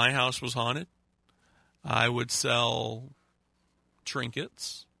 if my house was haunted, I would sell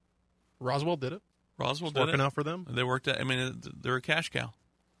trinkets. Roswell did it. Roswell It's did working it. out for them. They worked out. I mean, they're a cash cow.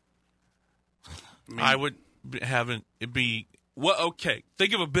 I would have it be what? Okay,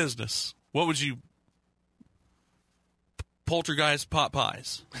 think of a business. What would you? Poltergeist pot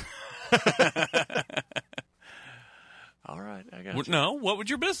pies. All right, I got you. No, what would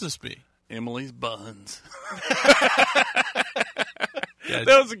your business be? Emily's Buns. Yeah,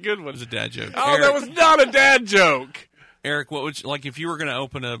 that was a good one. It was a dad joke. Oh, Eric, that was not a dad joke. Eric, what would you, like if you were going to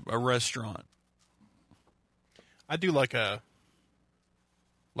open a restaurant? I do like a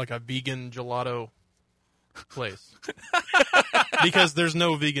vegan gelato place because there's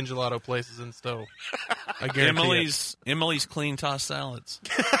no vegan gelato places in Stowe. I guarantee Emily's clean tossed salads.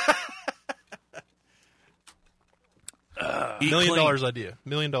 $1 million idea. $1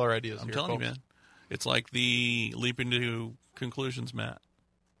 million ideas. I'm here, telling folks. you, man. It's like the leaping to conclusions, Matt.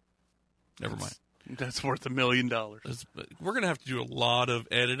 Never mind. That's worth $1 million. We're going to have to do a lot of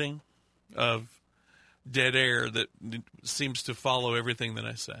editing of dead air that seems to follow everything that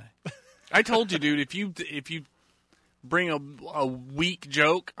I say. I told you, dude. If you bring a weak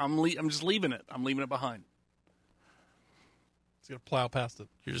joke, I'm just leaving it. I'm leaving it behind. It's gonna plow past it.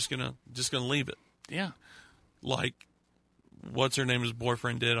 You're just gonna leave it. Yeah. Like, what's her name's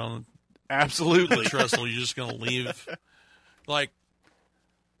boyfriend did on absolutely the trestle. You're just gonna leave. Like,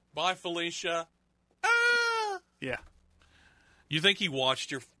 bye, Felicia. Ah! Yeah. You think he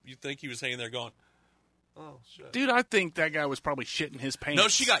watched your? You think he was hanging there going, "Oh shit, dude"? I think that guy was probably shitting his pants. No,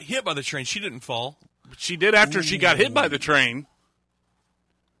 she got hit by the train. She didn't fall. But she did after she got hit by the train.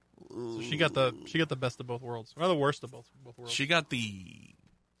 So she got the best of both worlds, or the worst of both worlds. She got the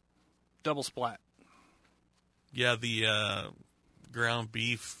double splat. Yeah, the ground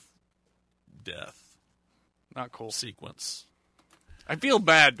beef death. Not cool sequence. I feel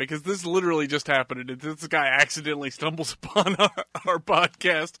bad because this literally just happened, and this guy accidentally stumbles upon our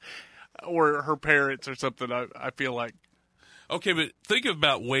podcast or her parents or something. I feel like. Okay, but think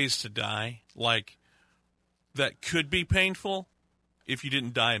about ways to die, like that could be painful if you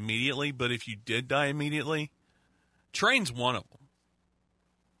didn't die immediately, but if you did die immediately, train's one of them.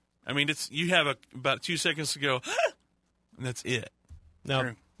 I mean, you have about 2 seconds to go, and that's it.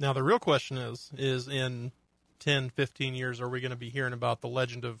 Now the real question is in 10, 15 years, are we going to be hearing about the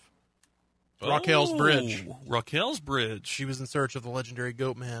legend of Raquel's Bridge? Raquel's Bridge. She was in search of the legendary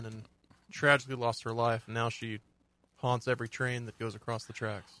Goat Man and tragically lost her life, and now she haunts every train that goes across the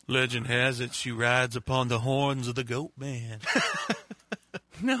tracks. Legend has it she rides upon the horns of the Goat Man.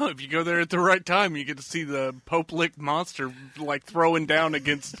 No, if you go there at the right time, you get to see the Pope-licked monster like throwing down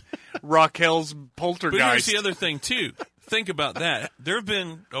against Raquel's poltergeist. But here's the other thing, too. Think about that. There have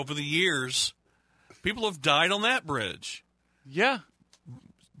been, over the years, people have died on that bridge. Yeah.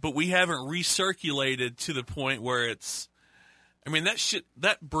 But we haven't recirculated to the point where it's... I mean,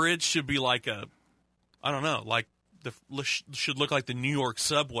 that bridge should be like should look like the New York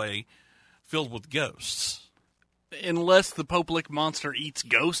subway filled with ghosts. Unless the Pope-licked monster eats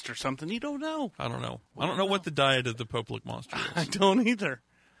ghosts or something, you don't know. I don't know. I don't know what the diet of the Pope-licked monster is. I don't either.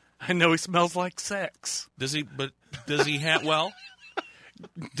 I know he smells like sex. Does he? But does he have? Well,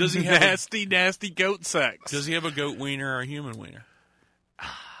 does he have nasty goat sex? Does he have a goat wiener or a human wiener?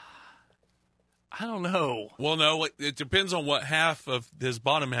 I don't know. Well, no. It depends on what half of his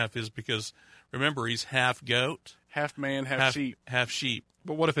bottom half is, because remember, he's half goat, half man, half sheep. Half sheep.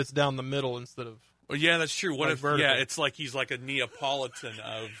 But what if it's down the middle instead of? Well, yeah, that's true. What like if? vertical? Yeah, it's like he's like a Neapolitan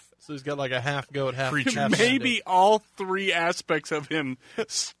of. So he's got like a half goat, half creature. half Maybe all three aspects of him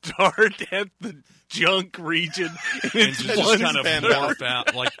start at the junk region and just kind of morph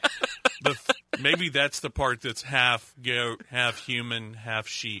out. Like maybe that's the part that's half goat, half human, half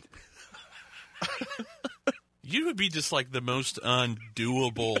sheep. You would be just like the most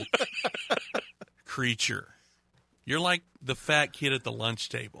undoable creature. You're like the fat kid at the lunch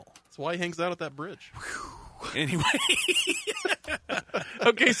table. That's why he hangs out at that bridge. Anyway.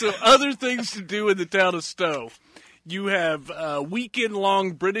 Okay, so other things to do in the town of Stowe. You have a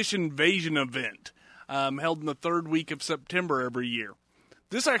weekend-long British invasion event held in the third week of September every year.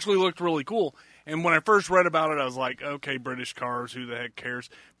 This actually looked really cool. And when I first read about it, I was like, okay, British cars, who the heck cares?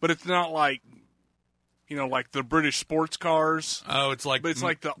 But it's not like, like the British sports cars. Oh, it's like... But it's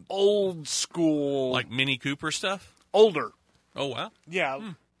like the old school... Like Mini Cooper stuff? Older. Oh, wow.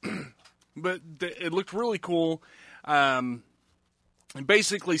 Yeah. But it looked really cool. And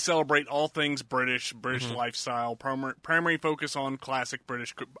basically celebrate all things British lifestyle. Primary focus on classic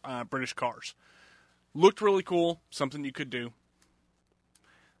British cars. Looked really cool. Something you could do.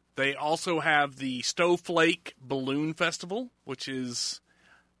 They also have the Stowe Flake Balloon Festival, which is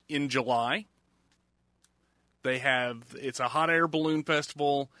in July. It's a hot air balloon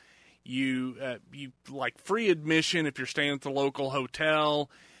festival. You like free admission if you're staying at the local hotel.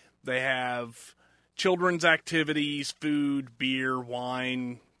 They have children's activities, food, beer,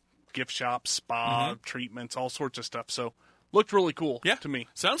 wine, gift shops, spa, treatments, all sorts of stuff. So looked really cool to me.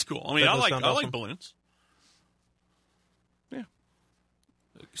 Sounds cool. I mean, I like balloons. Yeah.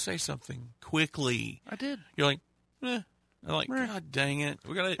 Say something quickly. I did. You're like, I'm like, God dang it.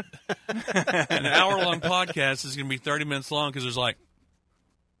 We got an hour-long podcast is going to be 30 minutes long because there's like...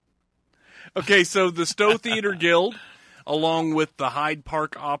 Okay, so the Stowe Theater Guild, along with the Hyde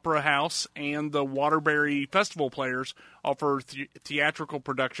Park Opera House and the Waterbury Festival Players, offer theatrical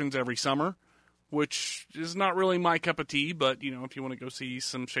productions every summer, which is not really my cup of tea, but, if you want to go see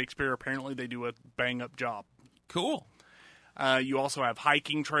some Shakespeare, apparently they do a bang-up job. Cool. You also have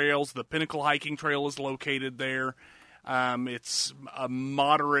hiking trails. The Pinnacle Hiking Trail is located there. It's a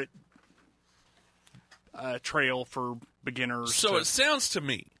moderate trail for beginners. So it sounds to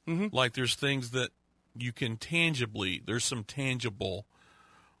me like there's things that you can there's some tangible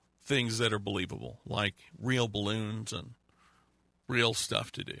things that are believable, like real balloons and real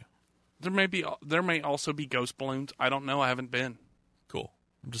stuff to do. There may also be ghost balloons. I don't know. I haven't been. Cool.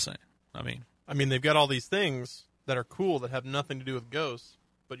 I'm just saying. I mean, they've got all these things that are cool that have nothing to do with ghosts,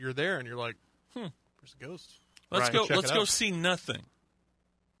 but you're there and you're like, there's a ghost. Let's go see nothing.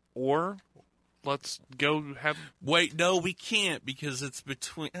 Or let's go have... Wait, no, we can't because it's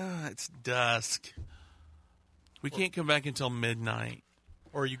it's dusk. We can't come back until midnight.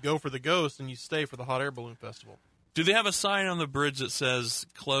 Or you go for the ghost and you stay for the hot air balloon festival. Do they have a sign on the bridge that says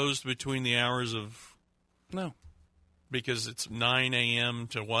closed between the hours of... No. Because it's 9 a.m.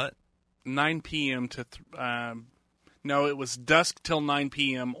 to what? 9 p.m. to... no, it was dusk till 9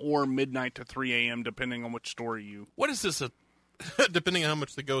 p.m. or midnight to 3 a.m., depending on which story you... What is this? Depending on how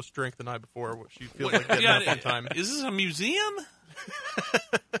much the ghost drank the night before, which you feel like getting up on time. Is this a museum?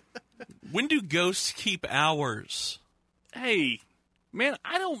 When do ghosts keep hours? Hey, man,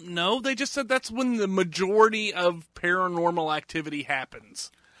 I don't know. They just said that's when the majority of paranormal activity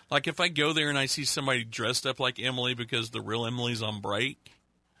happens. Like if I go there and I see somebody dressed up like Emily because the real Emily's on break?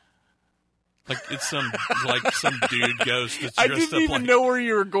 Like it's some dude ghost that's dressed up like... I didn't even know where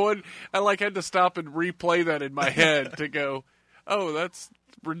you were going. I had to stop and replay that in my head to go, oh, that's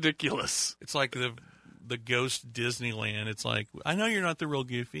ridiculous. It's like the ghost Disneyland. It's like, I know you're not the real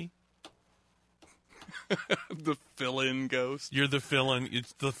Goofy. The fill-in ghost. You're the fill-in.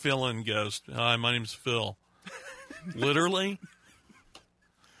 It's the fill-in ghost. Hi, my name's Phil. Literally.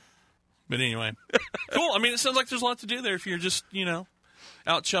 But anyway, cool. I mean, it sounds like there's a lot to do there if you're just,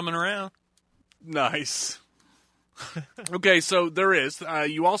 out chumming around. Nice. Okay, so there is.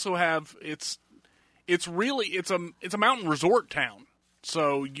 You also have it's a mountain resort town.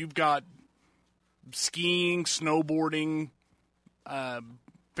 So you've got skiing, snowboarding,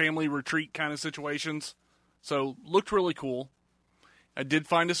 family retreat kind of situations. So looked really cool. I did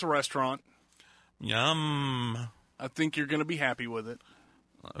find us a restaurant. Yum. I think you're going to be happy with it.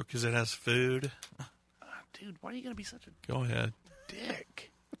 Because it has food. Dude, why are you going to be such a Go ahead.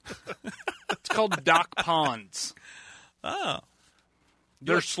 dick? It's called Doc Ponds. Oh.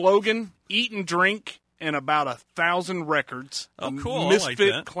 Their slogan, eat and drink, and about 1,000 records. Oh, cool. A misfit I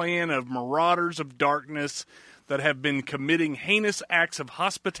like that. clan of marauders of darkness that have been committing heinous acts of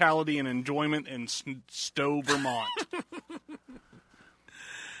hospitality and enjoyment in Stowe, Vermont.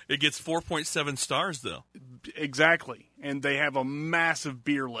 It gets 4.7 stars, though. Exactly. And they have a massive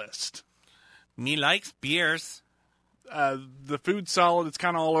beer list. Me likes beers. The food's solid. It's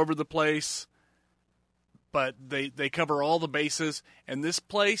kind of all over the place. But they cover all the bases. And this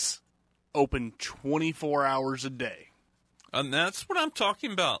place open 24 hours a day. And that's what I'm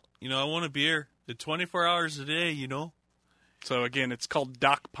talking about. I want a beer at 24 hours a day, So, again, it's called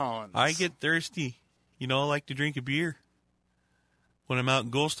Doc Ponds. I get thirsty. I like to drink a beer when I'm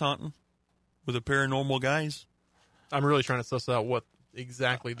out ghost hunting with the paranormal guys. I'm really trying to suss out what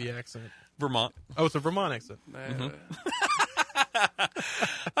exactly the accent. Vermont. Oh, it's a Vermont accent.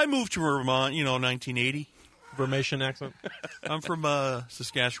 I moved to Vermont, 1980. Vermation accent. I'm from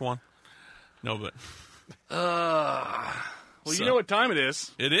Saskatchewan. No, but... Well, you know what time it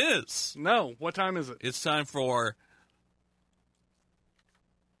is. It is. No, what time is it? It's time for...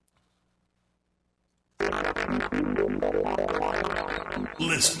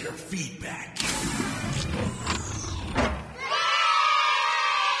 Listener feedback.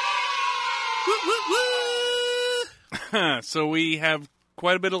 So we have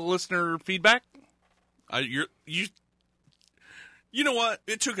quite a bit of listener feedback. You know what?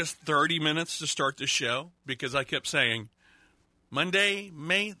 It took us 30 minutes to start the show because I kept saying Monday,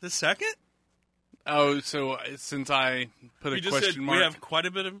 May the 2nd. Oh, so since I put a question mark, we have quite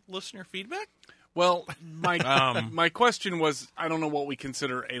a bit of listener feedback. Well, my question was, I don't know what we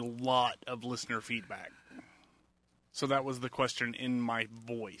consider a lot of listener feedback. So that was the question in my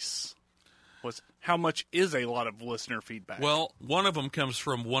voice. Was how much is a lot of listener feedback? Well, one of them comes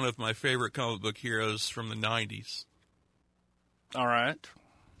from one of my favorite comic book heroes from the 90s. All right.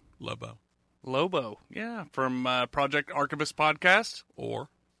 Lobo. Yeah, from Project Archivist Podcast. Or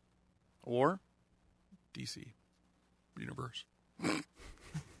DC Universe.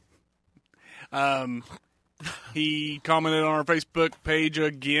 He commented on our Facebook page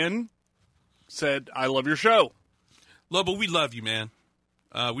again, said, I love your show. Lobo, we love you, man.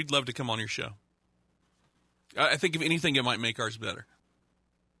 We'd love to come on your show. I think if anything, it might make ours better.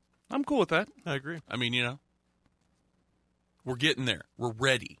 I'm cool with that. I agree. I mean, we're getting there. We're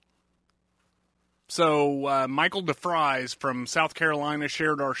ready. So Michael DeFries from South Carolina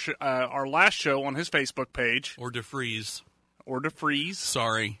shared our last show on his Facebook page. Or DeFries.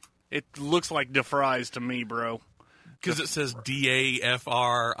 Sorry. It looks like DeFries to me, bro. Because it says DAFRIES.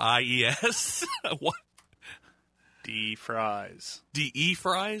 What? DeFries. DE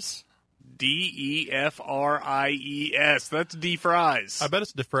Fries? DEFRIES. That's DeFries. I bet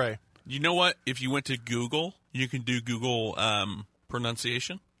it's DeFray. You know what? If you went to Google, you can do Google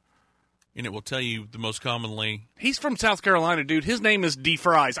pronunciation. And it will tell you the most commonly. He's from South Carolina, dude. His name is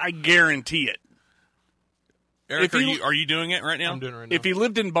DeFries. I guarantee it. Eric, are you doing it right now? I'm doing it right now. If he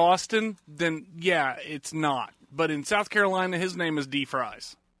lived in Boston, then yeah, it's not. But in South Carolina, his name is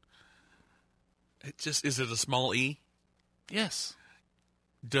DeFries. Is it a small E? Yes.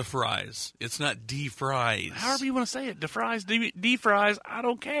 DeFries. It's not DeFries. However you want to say it. DeFries, DeFries, I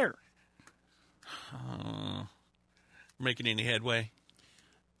don't care. Making any headway?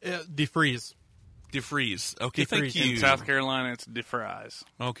 DeFreeze. DeFreeze. Okay, thank you. In South Carolina, it's DeFries.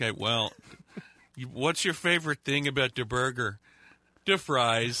 Okay, well, what's your favorite thing about the burger?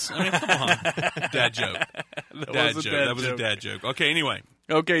 DeFries. I mean, come on. Dad joke. That was a dad joke. Okay, anyway.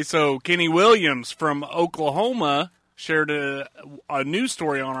 Okay, so Kenny Williams from Oklahoma shared a news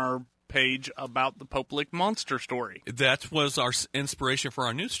story on our page about the Popelick monster story. That was our inspiration for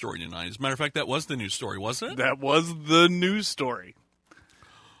our news story tonight. As a matter of fact, that was the news story, wasn't it? That was the news story.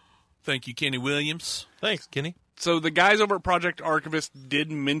 Thank you, Kenny Williams. Thanks, Kenny. So the guys over at Project Archivist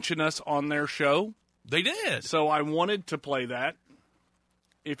did mention us on their show. They did. So I wanted to play that,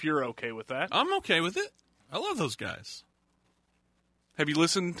 if you're okay with that. I'm okay with it. I love those guys. Have you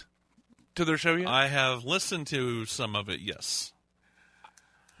listened to their show yet? I have listened to some of it, yes.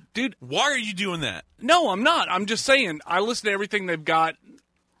 Dude. Why are you doing that? No, I'm not. I'm just saying, I listen to everything they've got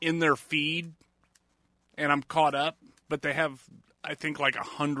in their feed, and I'm caught up. But they have, I think, like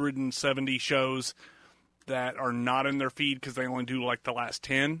 170 shows that are not in their feed because they only do like the last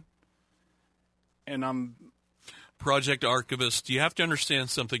 10. And I'm... Project Archivist, you have to understand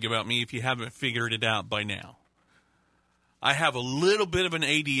something about me if you haven't figured it out by now. I have a little bit of an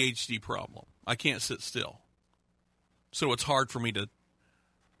ADHD problem. I can't sit still. So it's hard for me to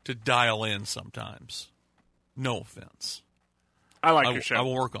dial in sometimes. No offense. I like your show. I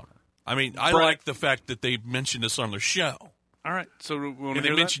will work on it. I mean, I like the fact that they mentioned us on their show. All right. So we want and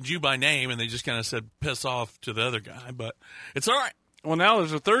they mentioned you by name, and they just kind of said, piss off to the other guy. But it's all right. Well, now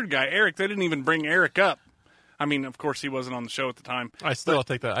there's a third guy, Eric. They didn't even bring Eric up. I mean, of course, he wasn't on the show at the time. I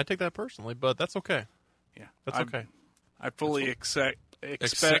take that. I take that personally, but that's okay. Yeah, that's okay. I fully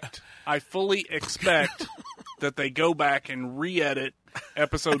expect. I fully expect that they go back and re-edit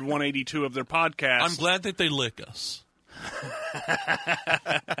episode 182 of their podcast. I'm glad that they lick us.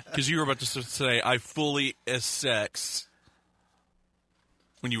 Because you were about to say, I fully sex.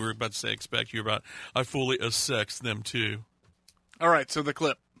 When you were about to say expect, you were about, I fully sex them too. All right, so the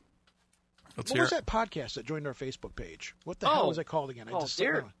clip. What was that podcast that joined our Facebook page? What the hell was it called again?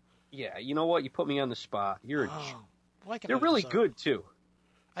 Yeah, you know what? You put me on the spot. You're they're really good, too.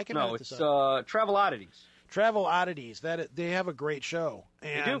 It's Travel Oddities. Travel Oddities. They have a great show.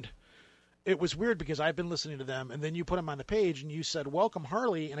 And they do. It was weird because I've been listening to them, and then you put them on the page, and you said, welcome,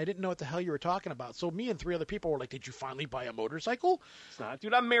 Harley, and I didn't know what the hell you were talking about. So me and 3 other people were like, did you finally buy a motorcycle? It's not.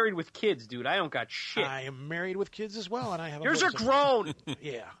 Dude, I'm married with kids, dude. I don't got shit. I am married with kids as well, and I have a Yours motorcycle. are grown!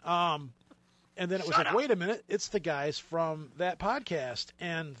 Yeah. And then it was like, wait a minute, it's the guys from that podcast,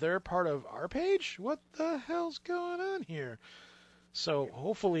 and they're part of our page? What the hell's going on here? So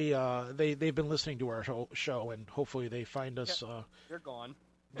hopefully they've been listening to our show, and hopefully they find us. They're gone.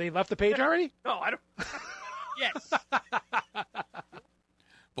 They left the page already? No, I don't. Yes.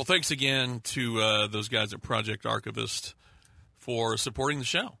 Well, thanks again to those guys at Project Archivist for supporting the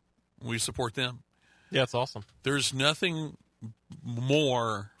show. We support them. Yeah, it's awesome. There's nothing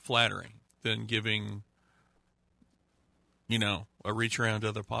more flattering than giving, a reach around to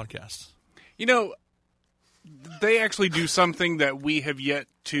other podcasts. They actually do something that we have yet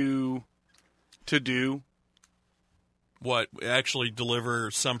to do. What, actually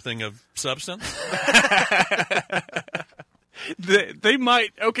deliver something of substance? They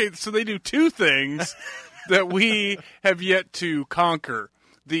might. Okay, so they do two things that we have yet to conquer.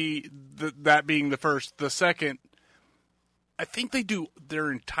 That being the first. The second, I think they do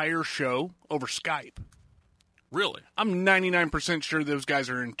their entire show over Skype. Really? I'm 99% sure those guys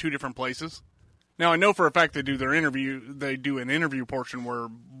are in two different places. Now, I know for a fact they do their interview. They do an interview portion where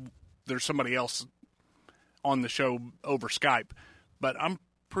there's somebody else on the show over Skype. But I'm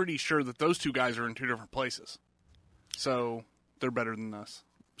pretty sure that those two guys are in two different places. So they're better than us.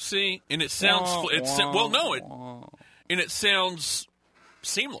 See, and it sounds... and it sounds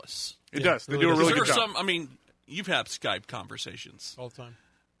seamless. It does. They do a really good job. You've had Skype conversations. All the time.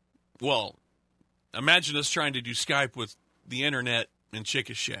 Well, imagine us trying to do Skype with the internet in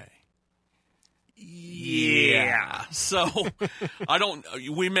Chickasha. Yeah. So, I'd love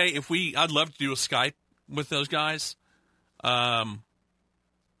to do a Skype with those guys. But, I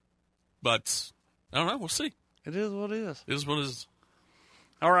don't know. We'll see. It is what it is. It is what it is.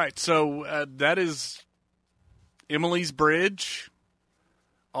 All right. So, that is Emily's Bridge.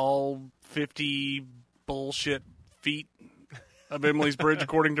 All 50 bullshit feet of Emily's Bridge,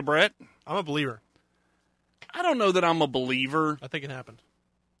 according to Brett. I'm a believer. I don't know that I'm a believer. I think it happened.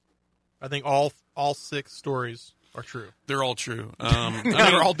 I think all 6 stories are true. They're all true.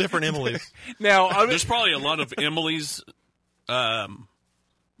 They're all different Emilys. Now, there's probably a lot of Emily's in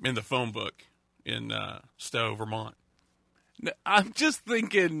the phone book in Stowe, Vermont. I'm just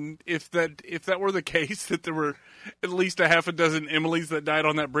thinking if that were the case, that there were at least a half a dozen Emilys that died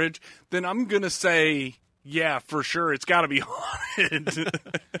on that bridge, then I'm going to say, yeah, for sure, it's got to be haunted.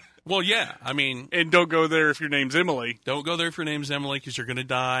 Well, yeah, and don't go there if your name's Emily. Don't go there if your name's Emily, because you're going to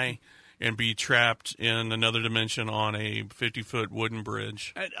die and be trapped in another dimension on a 50-foot wooden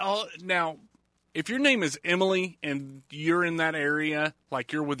bridge. Now, if your name is Emily and you're in that area,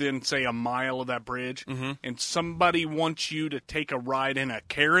 like you're within, say, a mile of that bridge, and somebody wants you to take a ride in a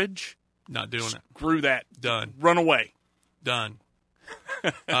carriage, not doing it. Screw that. Done. Run away. Done.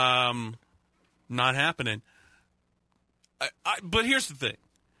 Not happening. But here's the thing.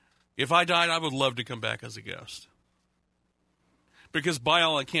 If I died, I would love to come back as a ghost. Because by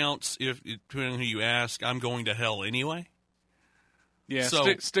all accounts, depending on who you ask, I'm going to hell anyway. Yeah,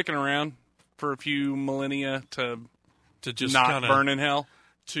 so, sticking around for a few millennia to just not burn in hell.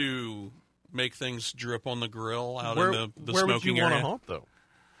 To make things drip on the grill out in the where smoking area. Where would you area. want to haunt, though?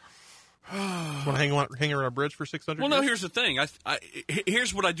 Want to hang around a bridge for 600 years? Well, no, here's the thing.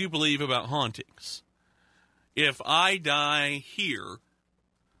 Here's what I do believe about hauntings. If I die here,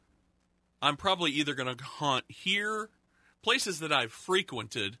 I'm probably either going to haunt here, places that I've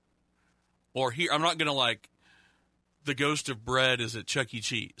frequented, or here. I'm not going to the ghost of bread is at Chuck E.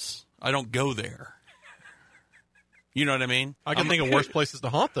 Cheese. I don't go there. You know what I mean? I can think of worse places to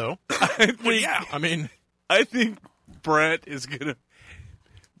haunt, though. I think Brett is going to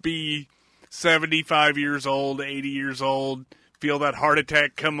be 75 years old, 80 years old, feel that heart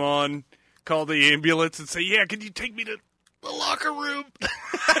attack come on, call the ambulance and say, yeah, can you take me to the locker room?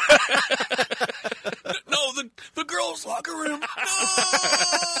 No, the girls' locker room.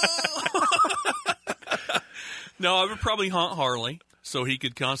 No, I would probably haunt Harley so he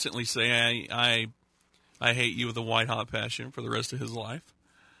could constantly say, I hate you with a white hot passion for the rest of his life.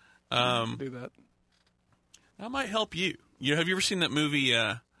 Do that. That might help you. Have you ever seen that movie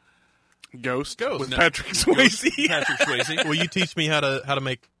Ghost with Patrick Swayze? Patrick Swayze. Will you teach me how to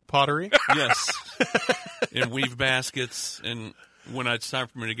make pottery? Yes. And weave baskets. And when it's time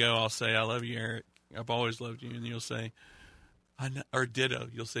for me to go, I'll say, I love you, Eric. I've always loved you. And you'll say, or ditto.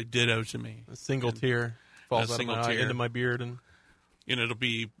 You'll say ditto to me. A single tear falls out of my eye into my beard. And it'll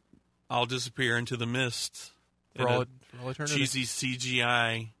be, I'll disappear into the mist. For all eternity. Cheesy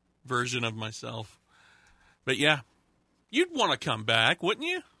CGI version of myself. But yeah, you'd want to come back, wouldn't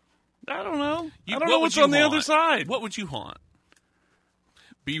you? I don't know. I don't know what's on the other side. What would you haunt?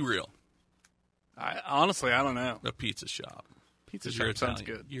 Be real. Honestly, I don't know. A pizza shop. Pizza shop sounds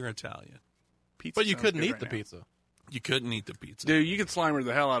good. You're Italian. Pizza but you couldn't eat the pizza. You couldn't eat the pizza. Dude, you could Slimer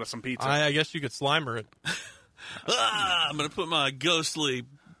the hell out of some pizza. I guess you could Slimer it. I'm going to put my ghostly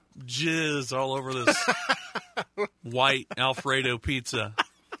jizz all over this white Alfredo pizza.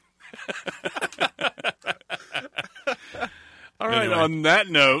 All right, anyway. On that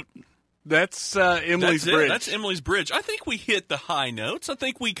note, that's Emily's Bridge. That's Emily's Bridge. I think we hit the high notes. I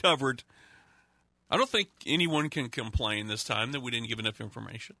think we covered. I don't think anyone can complain this time that we didn't give enough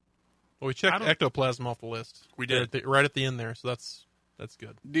information. Well, we checked ectoplasm off the list. We did. Right at the end there, so that's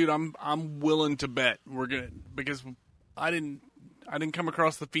good. Dude, I'm willing to bet we're gonna, because I didn't come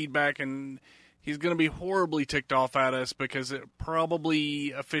across the feedback, and he's gonna be horribly ticked off at us because it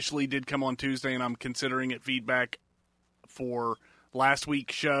probably officially did come on Tuesday, and I'm considering it feedback for last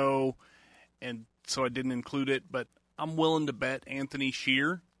week's show, and so I didn't include it. But I'm willing to bet Anthony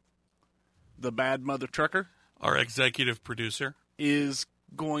Shear, the bad mother trucker, our executive producer, is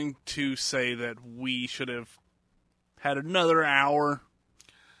going to say that we should have had another hour.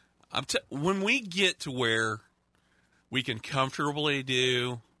 When we get to where we can comfortably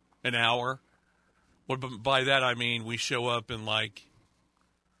do an hour, by that I mean we show up in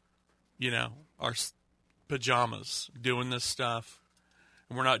our pajamas doing this stuff,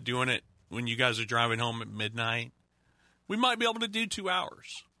 and we're not doing it when you guys are driving home at midnight, we might be able to do 2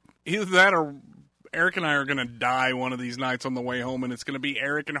 hours. Either that or Eric and I are going to die one of these nights on the way home, and it's going to be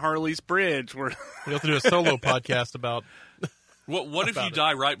Eric and Harley's Bridge. We'll have to do a solo podcast about... What if you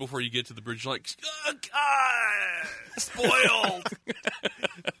die right before you get to the bridge? Like, oh, God, spoiled.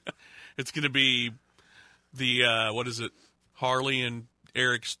 It's going to be the, Harley and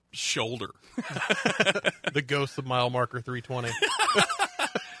Eric's shoulder. The ghost of mile marker 320.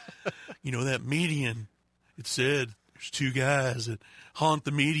 You know, that median, it said there's 2 guys that haunt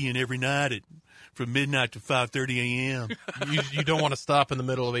the median every night from midnight to 5:30 a.m. You don't want to stop in the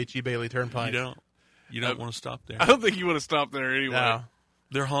middle of H.E. Bailey Turnpike. You don't want to stop there. I don't think you want to stop there anyway. No.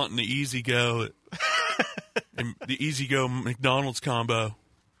 They're haunting the Easy Go, and the Easy Go McDonald's combo.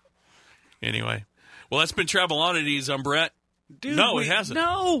 Anyway, well, that's been Travel Oddities. I'm Brett. Dude, no, it hasn't.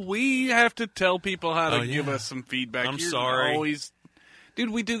 No, we have to tell people how to give us some feedback. I'm sorry. Dude,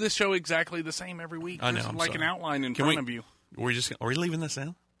 we do this show exactly the same every week. I know. There's I'm like sorry. an outline in front of you. Are we leaving this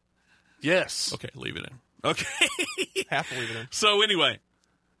in? Yes. Okay, leave it in. Okay. Have to leave it in. So anyway,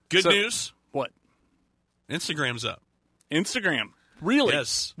 good news. What? Instagram's up. Instagram. Really?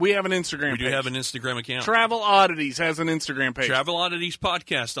 Yes. We have an Instagram page. We do have an Instagram account. Travel Oddities has an Instagram page. Travel Oddities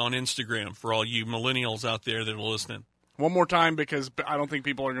Podcast on Instagram for all you millennials out there that are listening. One more time, because I don't think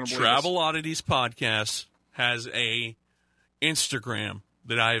people are going to believe Travel Oddities Podcast has a Instagram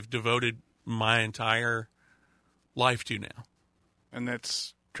that I have devoted my entire life to now. And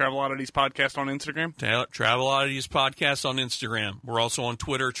that's Travel Oddities Podcast on Instagram? Travel Oddities Podcast on Instagram. We're also on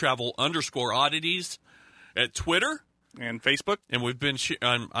Twitter, Travel_Oddities at Twitter. And Facebook. And we've been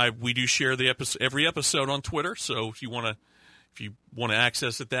we do share the every episode on Twitter, so if you want to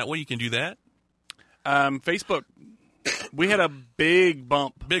access it that way, you can do that. Facebook. We had a big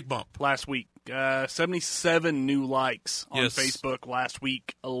bump last week. 77 new likes on Facebook last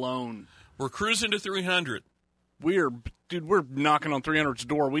week alone. We're cruising to 300. We're knocking on 300's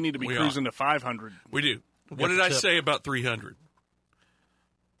door. We need to be cruising to 500. We do. What did I say about 300?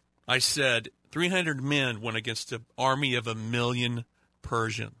 I said 300 men went against an army of 1 million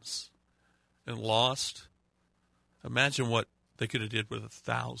Persians and lost. Imagine what they could have did with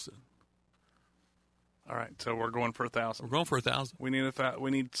 1,000. All right, so we're going for 1,000. We're going for 1,000. We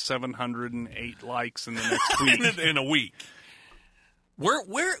need 708 likes in the next week. in a week.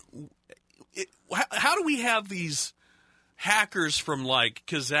 How do we have these hackers from like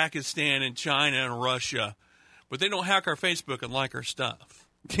Kazakhstan and China and Russia, but they don't hack our Facebook and like our stuff?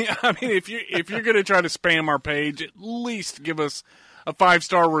 Yeah, I mean, if you're going to try to spam our page, at least give us a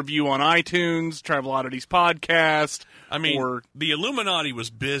 5-star review on iTunes, Travel Oddities Podcast. I mean, the Illuminati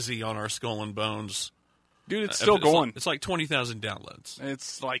was busy on our Skull and Bones. Dude, it's still going. It's like 20,000 downloads.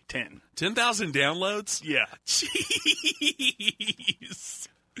 It's like 10. 10,000 downloads? Yeah. Jeez.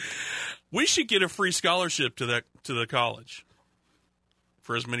 We should get a free scholarship to the college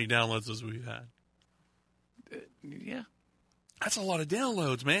for as many downloads as we've had. Yeah. That's a lot of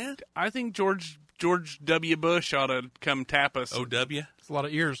downloads, man. I think George W. Bush ought to come tap us. O.W.? It's a lot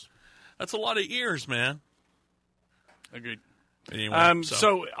of ears. That's a lot of ears, man. Agreed. Anyway,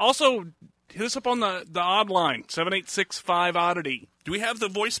 so also hit us up on the odd line, 7865-ODDITY. Do we have the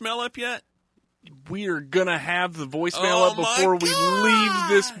voicemail up yet? We are going to have the voicemail up before we leave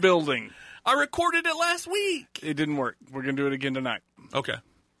this building. I recorded it last week. It didn't work. We're going to do it again tonight. Okay.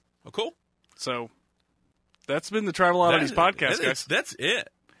 Oh, cool. So that's been the Travel Oddities Podcast, guys. That's it.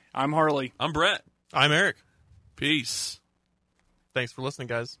 I'm Harley. I'm Brett. I'm Eric. Peace. Thanks for listening,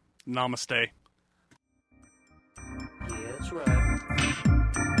 guys. Namaste. Yeah, that's right.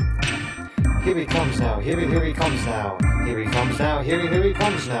 Here he comes now, here he comes now. Here he comes now, here he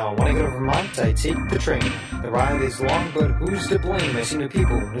comes now. When I go to Vermont, I take the train. The ride is long, but who's to blame? I see new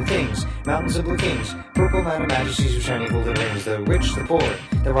people, new things, mountains of blue kings, purple mountain majesties with shiny golden rings. The rich, the poor,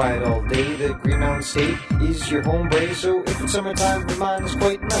 the ride all day. The Green Mountain State is your home base. So if it's summertime, Vermont is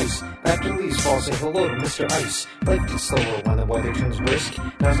quite nice. After the leaves fall, say hello to Mr. Ice. Life gets slower when the weather turns brisk.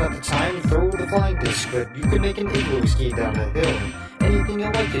 Now's not the time to throw the flying disc, but you can make an igloo ski down a hill. Anything you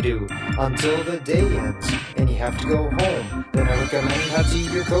like to do until the day ends and you have to go home. Then I recommend hot tea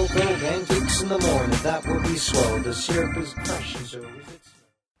or cocoa, pancakes in the morning. That will be swell. The syrup is fresh and so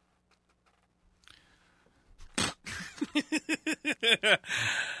is it.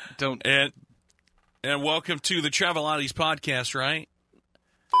 Don't. And welcome to the Travelati's podcast, right?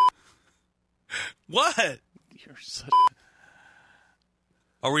 What? You're such.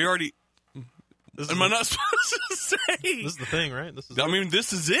 Are we already? Am I not supposed to say? This is the thing, right? This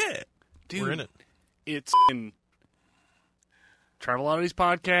is it. Dude, we're in it. It's in Travelati's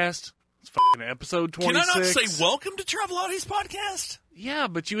podcast. It's fucking episode 26. Can I not say welcome to Travelati's podcast? Yeah,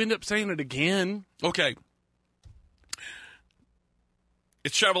 but you end up saying it again. Okay.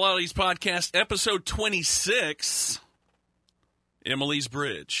 It's Travelati's podcast, episode 26. Emily's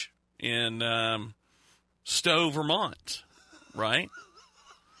Bridge in Stowe, Vermont. Right?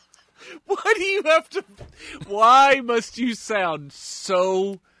 Why do you have to... Why must you sound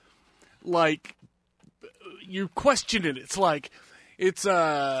so, like, you're questioning it? It's like, it's,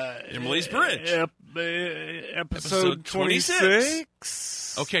 Emily's Bridge. Episode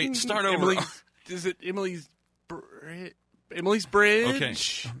 26? Okay, start over. Is it Emily's Bridge? Okay.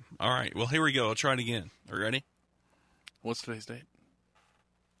 All right, well, here we go. I'll try it again. Are you ready? What's today's date?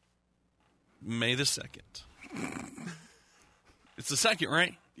 May the 2nd. It's the 2nd,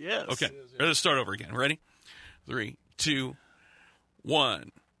 right? Yes. Okay. Let's start over again. Ready? 3, 2,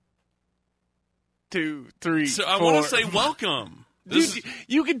 1. 2, 3, So I 4. want to say welcome. Dude,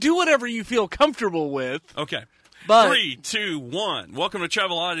 you can do whatever you feel comfortable with. Okay. But 3, 2, 1. Welcome to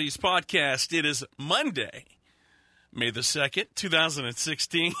Travelati's podcast. It is Monday, May the 2nd,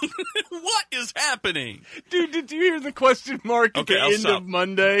 2016. What is happening? Dude, did you hear the question mark at the end of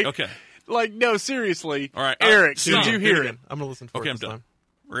Monday? Okay. Like, no, seriously. All right. Eric, Stop. did you hear it? I'm going to listen for it this time.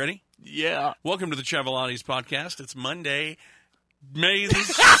 Ready? Yeah. Welcome to the Travelati's podcast. It's Monday, May the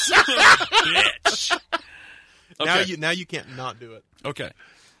bitch. Okay. Now you can't not do it. Okay.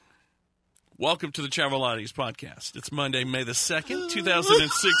 Welcome to the Travelati's podcast. It's Monday, May the 2nd,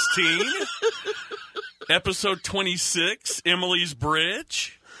 2016. Episode 26, Emily's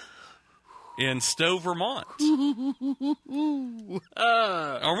Bridge in Stowe, Vermont.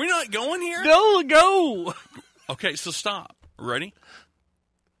 Are we not going here? No, go. Okay, so stop. Ready?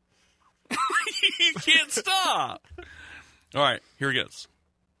 You can't stop. All right, here it goes.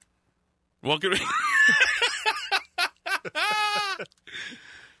 Welcome.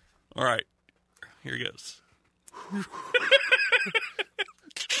 All right, here it goes.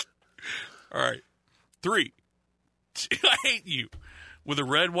 All right, 3, 2, I hate you. With a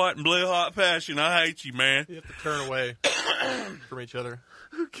red, white, and blue hot passion, I hate you, man. You have to turn away from each other.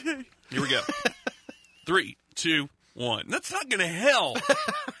 Okay. Here we go. 3, 2, 1. That's not going to help.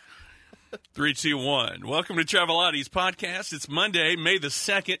 3, 2, 1. Welcome to Travelati's podcast. It's Monday, May the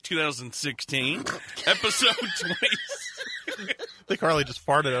 2nd, 2016. Episode 20. I think Harley just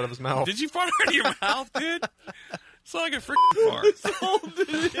farted out of his mouth. Did you fart out of your mouth, dude? It's like a freaking fart. It's holding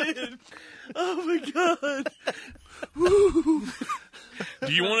it in. Oh, my God. Woo.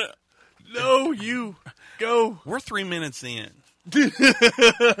 Do you want to? No, you. Go. We're 3 minutes in.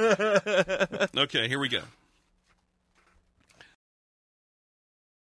 Okay, here we go.